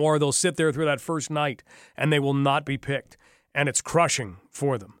 Or they'll sit there through that first night and they will not be picked. And it's crushing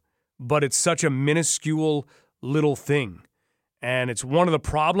for them. But it's such a minuscule little thing. And it's one of the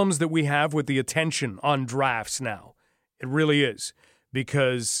problems that we have with the attention on drafts now. It really is.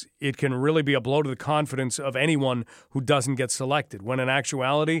 Because it can really be a blow to the confidence of anyone who doesn't get selected, when in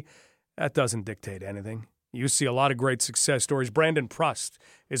actuality, that doesn't dictate anything. You see a lot of great success stories. Brandon Prust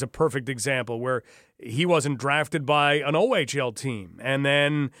is a perfect example where he wasn't drafted by an OHL team and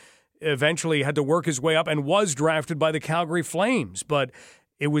then eventually had to work his way up and was drafted by the Calgary Flames. But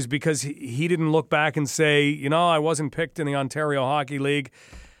it was because he didn't look back and say, you know, I wasn't picked in the Ontario Hockey League.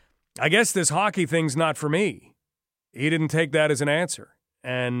 I guess this hockey thing's not for me. He didn't take that as an answer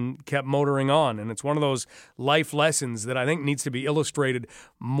and kept motoring on. And it's one of those life lessons that I think needs to be illustrated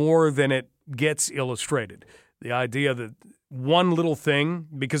more than it gets illustrated. The idea that one little thing,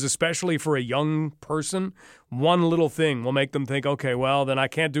 because especially for a young person, one little thing will make them think, okay, well, then I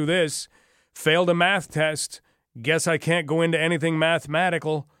can't do this. Failed a math test. Guess I can't go into anything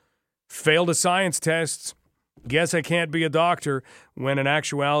mathematical. Failed a science test. Guess I can't be a doctor. When in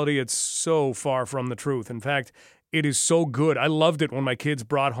actuality, it's so far from the truth. In fact, it is so good. I loved it when my kids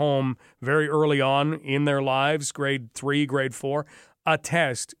brought home very early on in their lives, grade 3, grade 4, a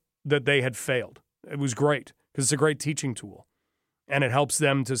test that they had failed. It was great because it's a great teaching tool. And it helps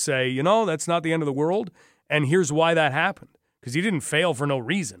them to say, you know, that's not the end of the world. And here's why that happened. Because you didn't fail for no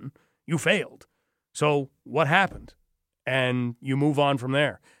reason. You failed. So what happened? And you move on from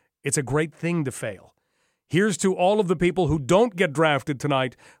there. It's a great thing to fail. Here's to all of the people who don't get drafted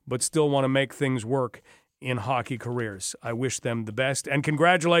tonight but still want to make things work in hockey careers. I wish them the best, and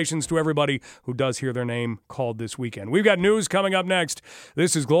congratulations to everybody who does hear their name called this weekend. We've got news coming up next.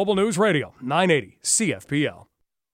 This is Global News Radio, 980 CFPL.